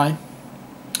one guy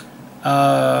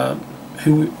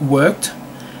who worked,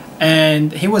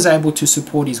 and he was able to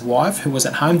support his wife who was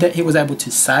at home. That he was able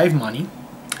to save money,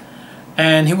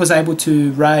 and he was able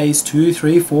to raise 2,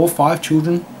 3, 4, 5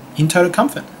 children in total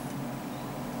comfort.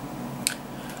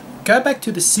 Go back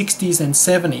to the 60s and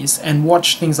 70s and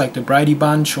watch things like the Brady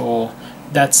Bunch or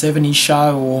That 70s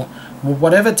Show or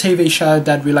whatever TV show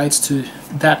that relates to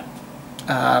that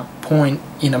point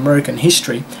in American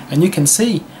history, and you can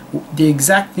see the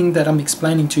exact thing that I'm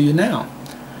explaining to you now.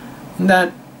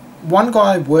 That one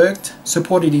guy worked,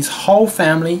 supported his whole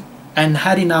family, and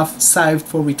had enough saved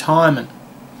for retirement,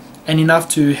 and enough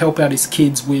to help out his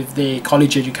kids with their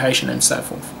college education and so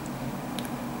forth.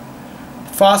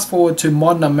 Fast forward to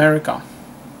modern America,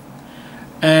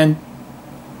 and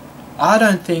I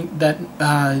don't think that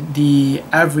the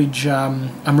average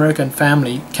American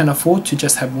family can afford to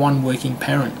just have one working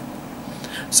parent.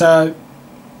 So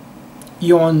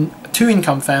you're on two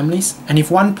income families, and if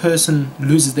one person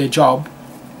loses their job,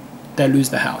 they lose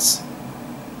the house.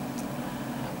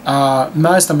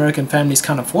 Most American families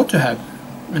can't afford to have,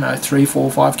 3,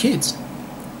 4, 5 kids.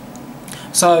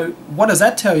 So what does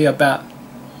that tell you about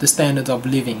the standards of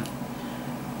living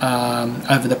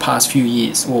over the past few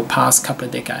years or past couple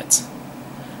of decades?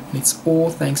 And it's all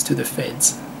thanks to the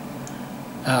Feds.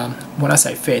 When I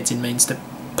say Feds, it means the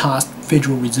past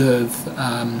Federal Reserve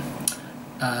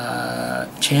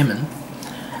chairman,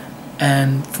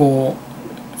 and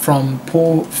from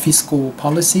poor fiscal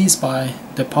policies by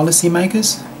the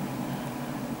policymakers,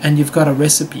 and you've got a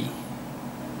recipe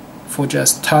for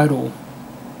just total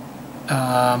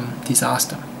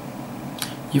disaster.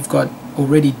 You've got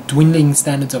already dwindling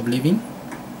standards of living.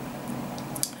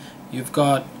 You've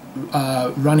got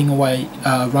runaway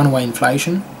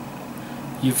inflation.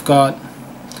 You've got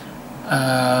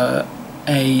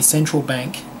a central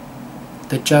bank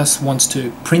that just wants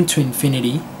to print to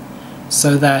infinity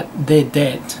so that their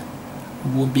debt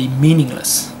will be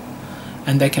meaningless,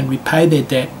 and they can repay their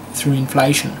debt through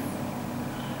inflation.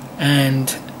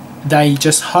 And they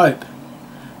just hope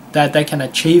that they can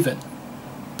achieve it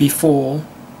before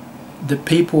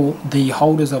the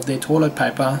holders of their toilet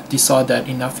paper decide that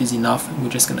enough is enough, we're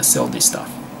just going to sell this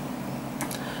stuff.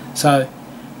 So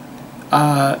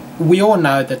we all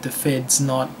know that the Fed's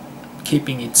not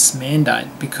keeping its mandate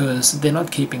because they're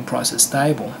not keeping prices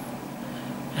stable,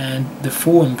 and the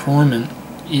full employment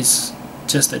is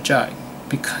just a joke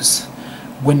because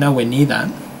we're nowhere near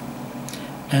that.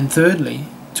 And thirdly,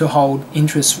 to hold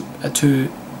interest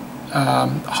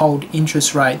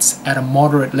rates at a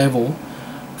moderate level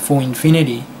for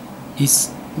infinity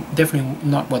is definitely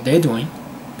not what they're doing,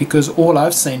 because all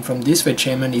I've seen from this Fed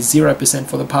chairman is 0%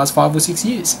 for the past 5 or 6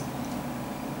 years.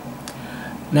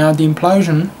 Now the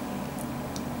implosion,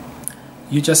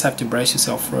 you just have to brace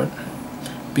yourself for it,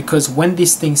 because when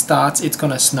this thing starts, it's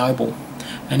going to snowball,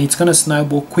 and it's going to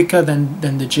snowball quicker than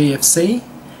the GFC.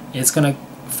 It's going to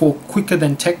fall quicker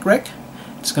than tech wreck.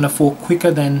 It's going to fall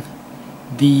quicker than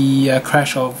the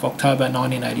crash of October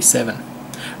 1987.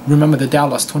 Remember, the Dow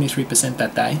lost 23%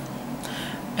 that day,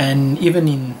 and even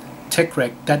in tech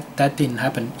wreck that didn't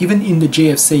happen. Even in the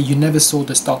GFC, you never saw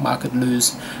the stock market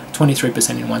lose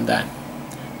 23% in one day,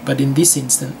 but in this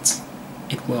instance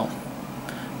it will.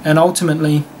 And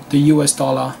ultimately the US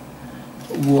dollar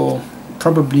will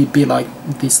probably be like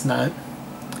this note,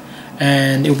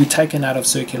 and it will be taken out of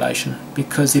circulation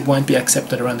because it won't be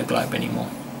accepted around the globe anymore.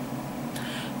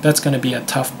 That's going to be a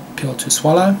tough pill to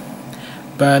swallow,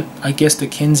 but I guess the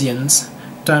Keynesians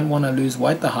don't want to lose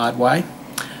weight the hard way.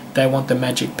 They want the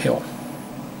magic pill,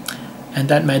 and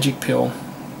that magic pill,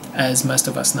 as most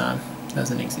of us know,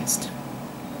 doesn't exist.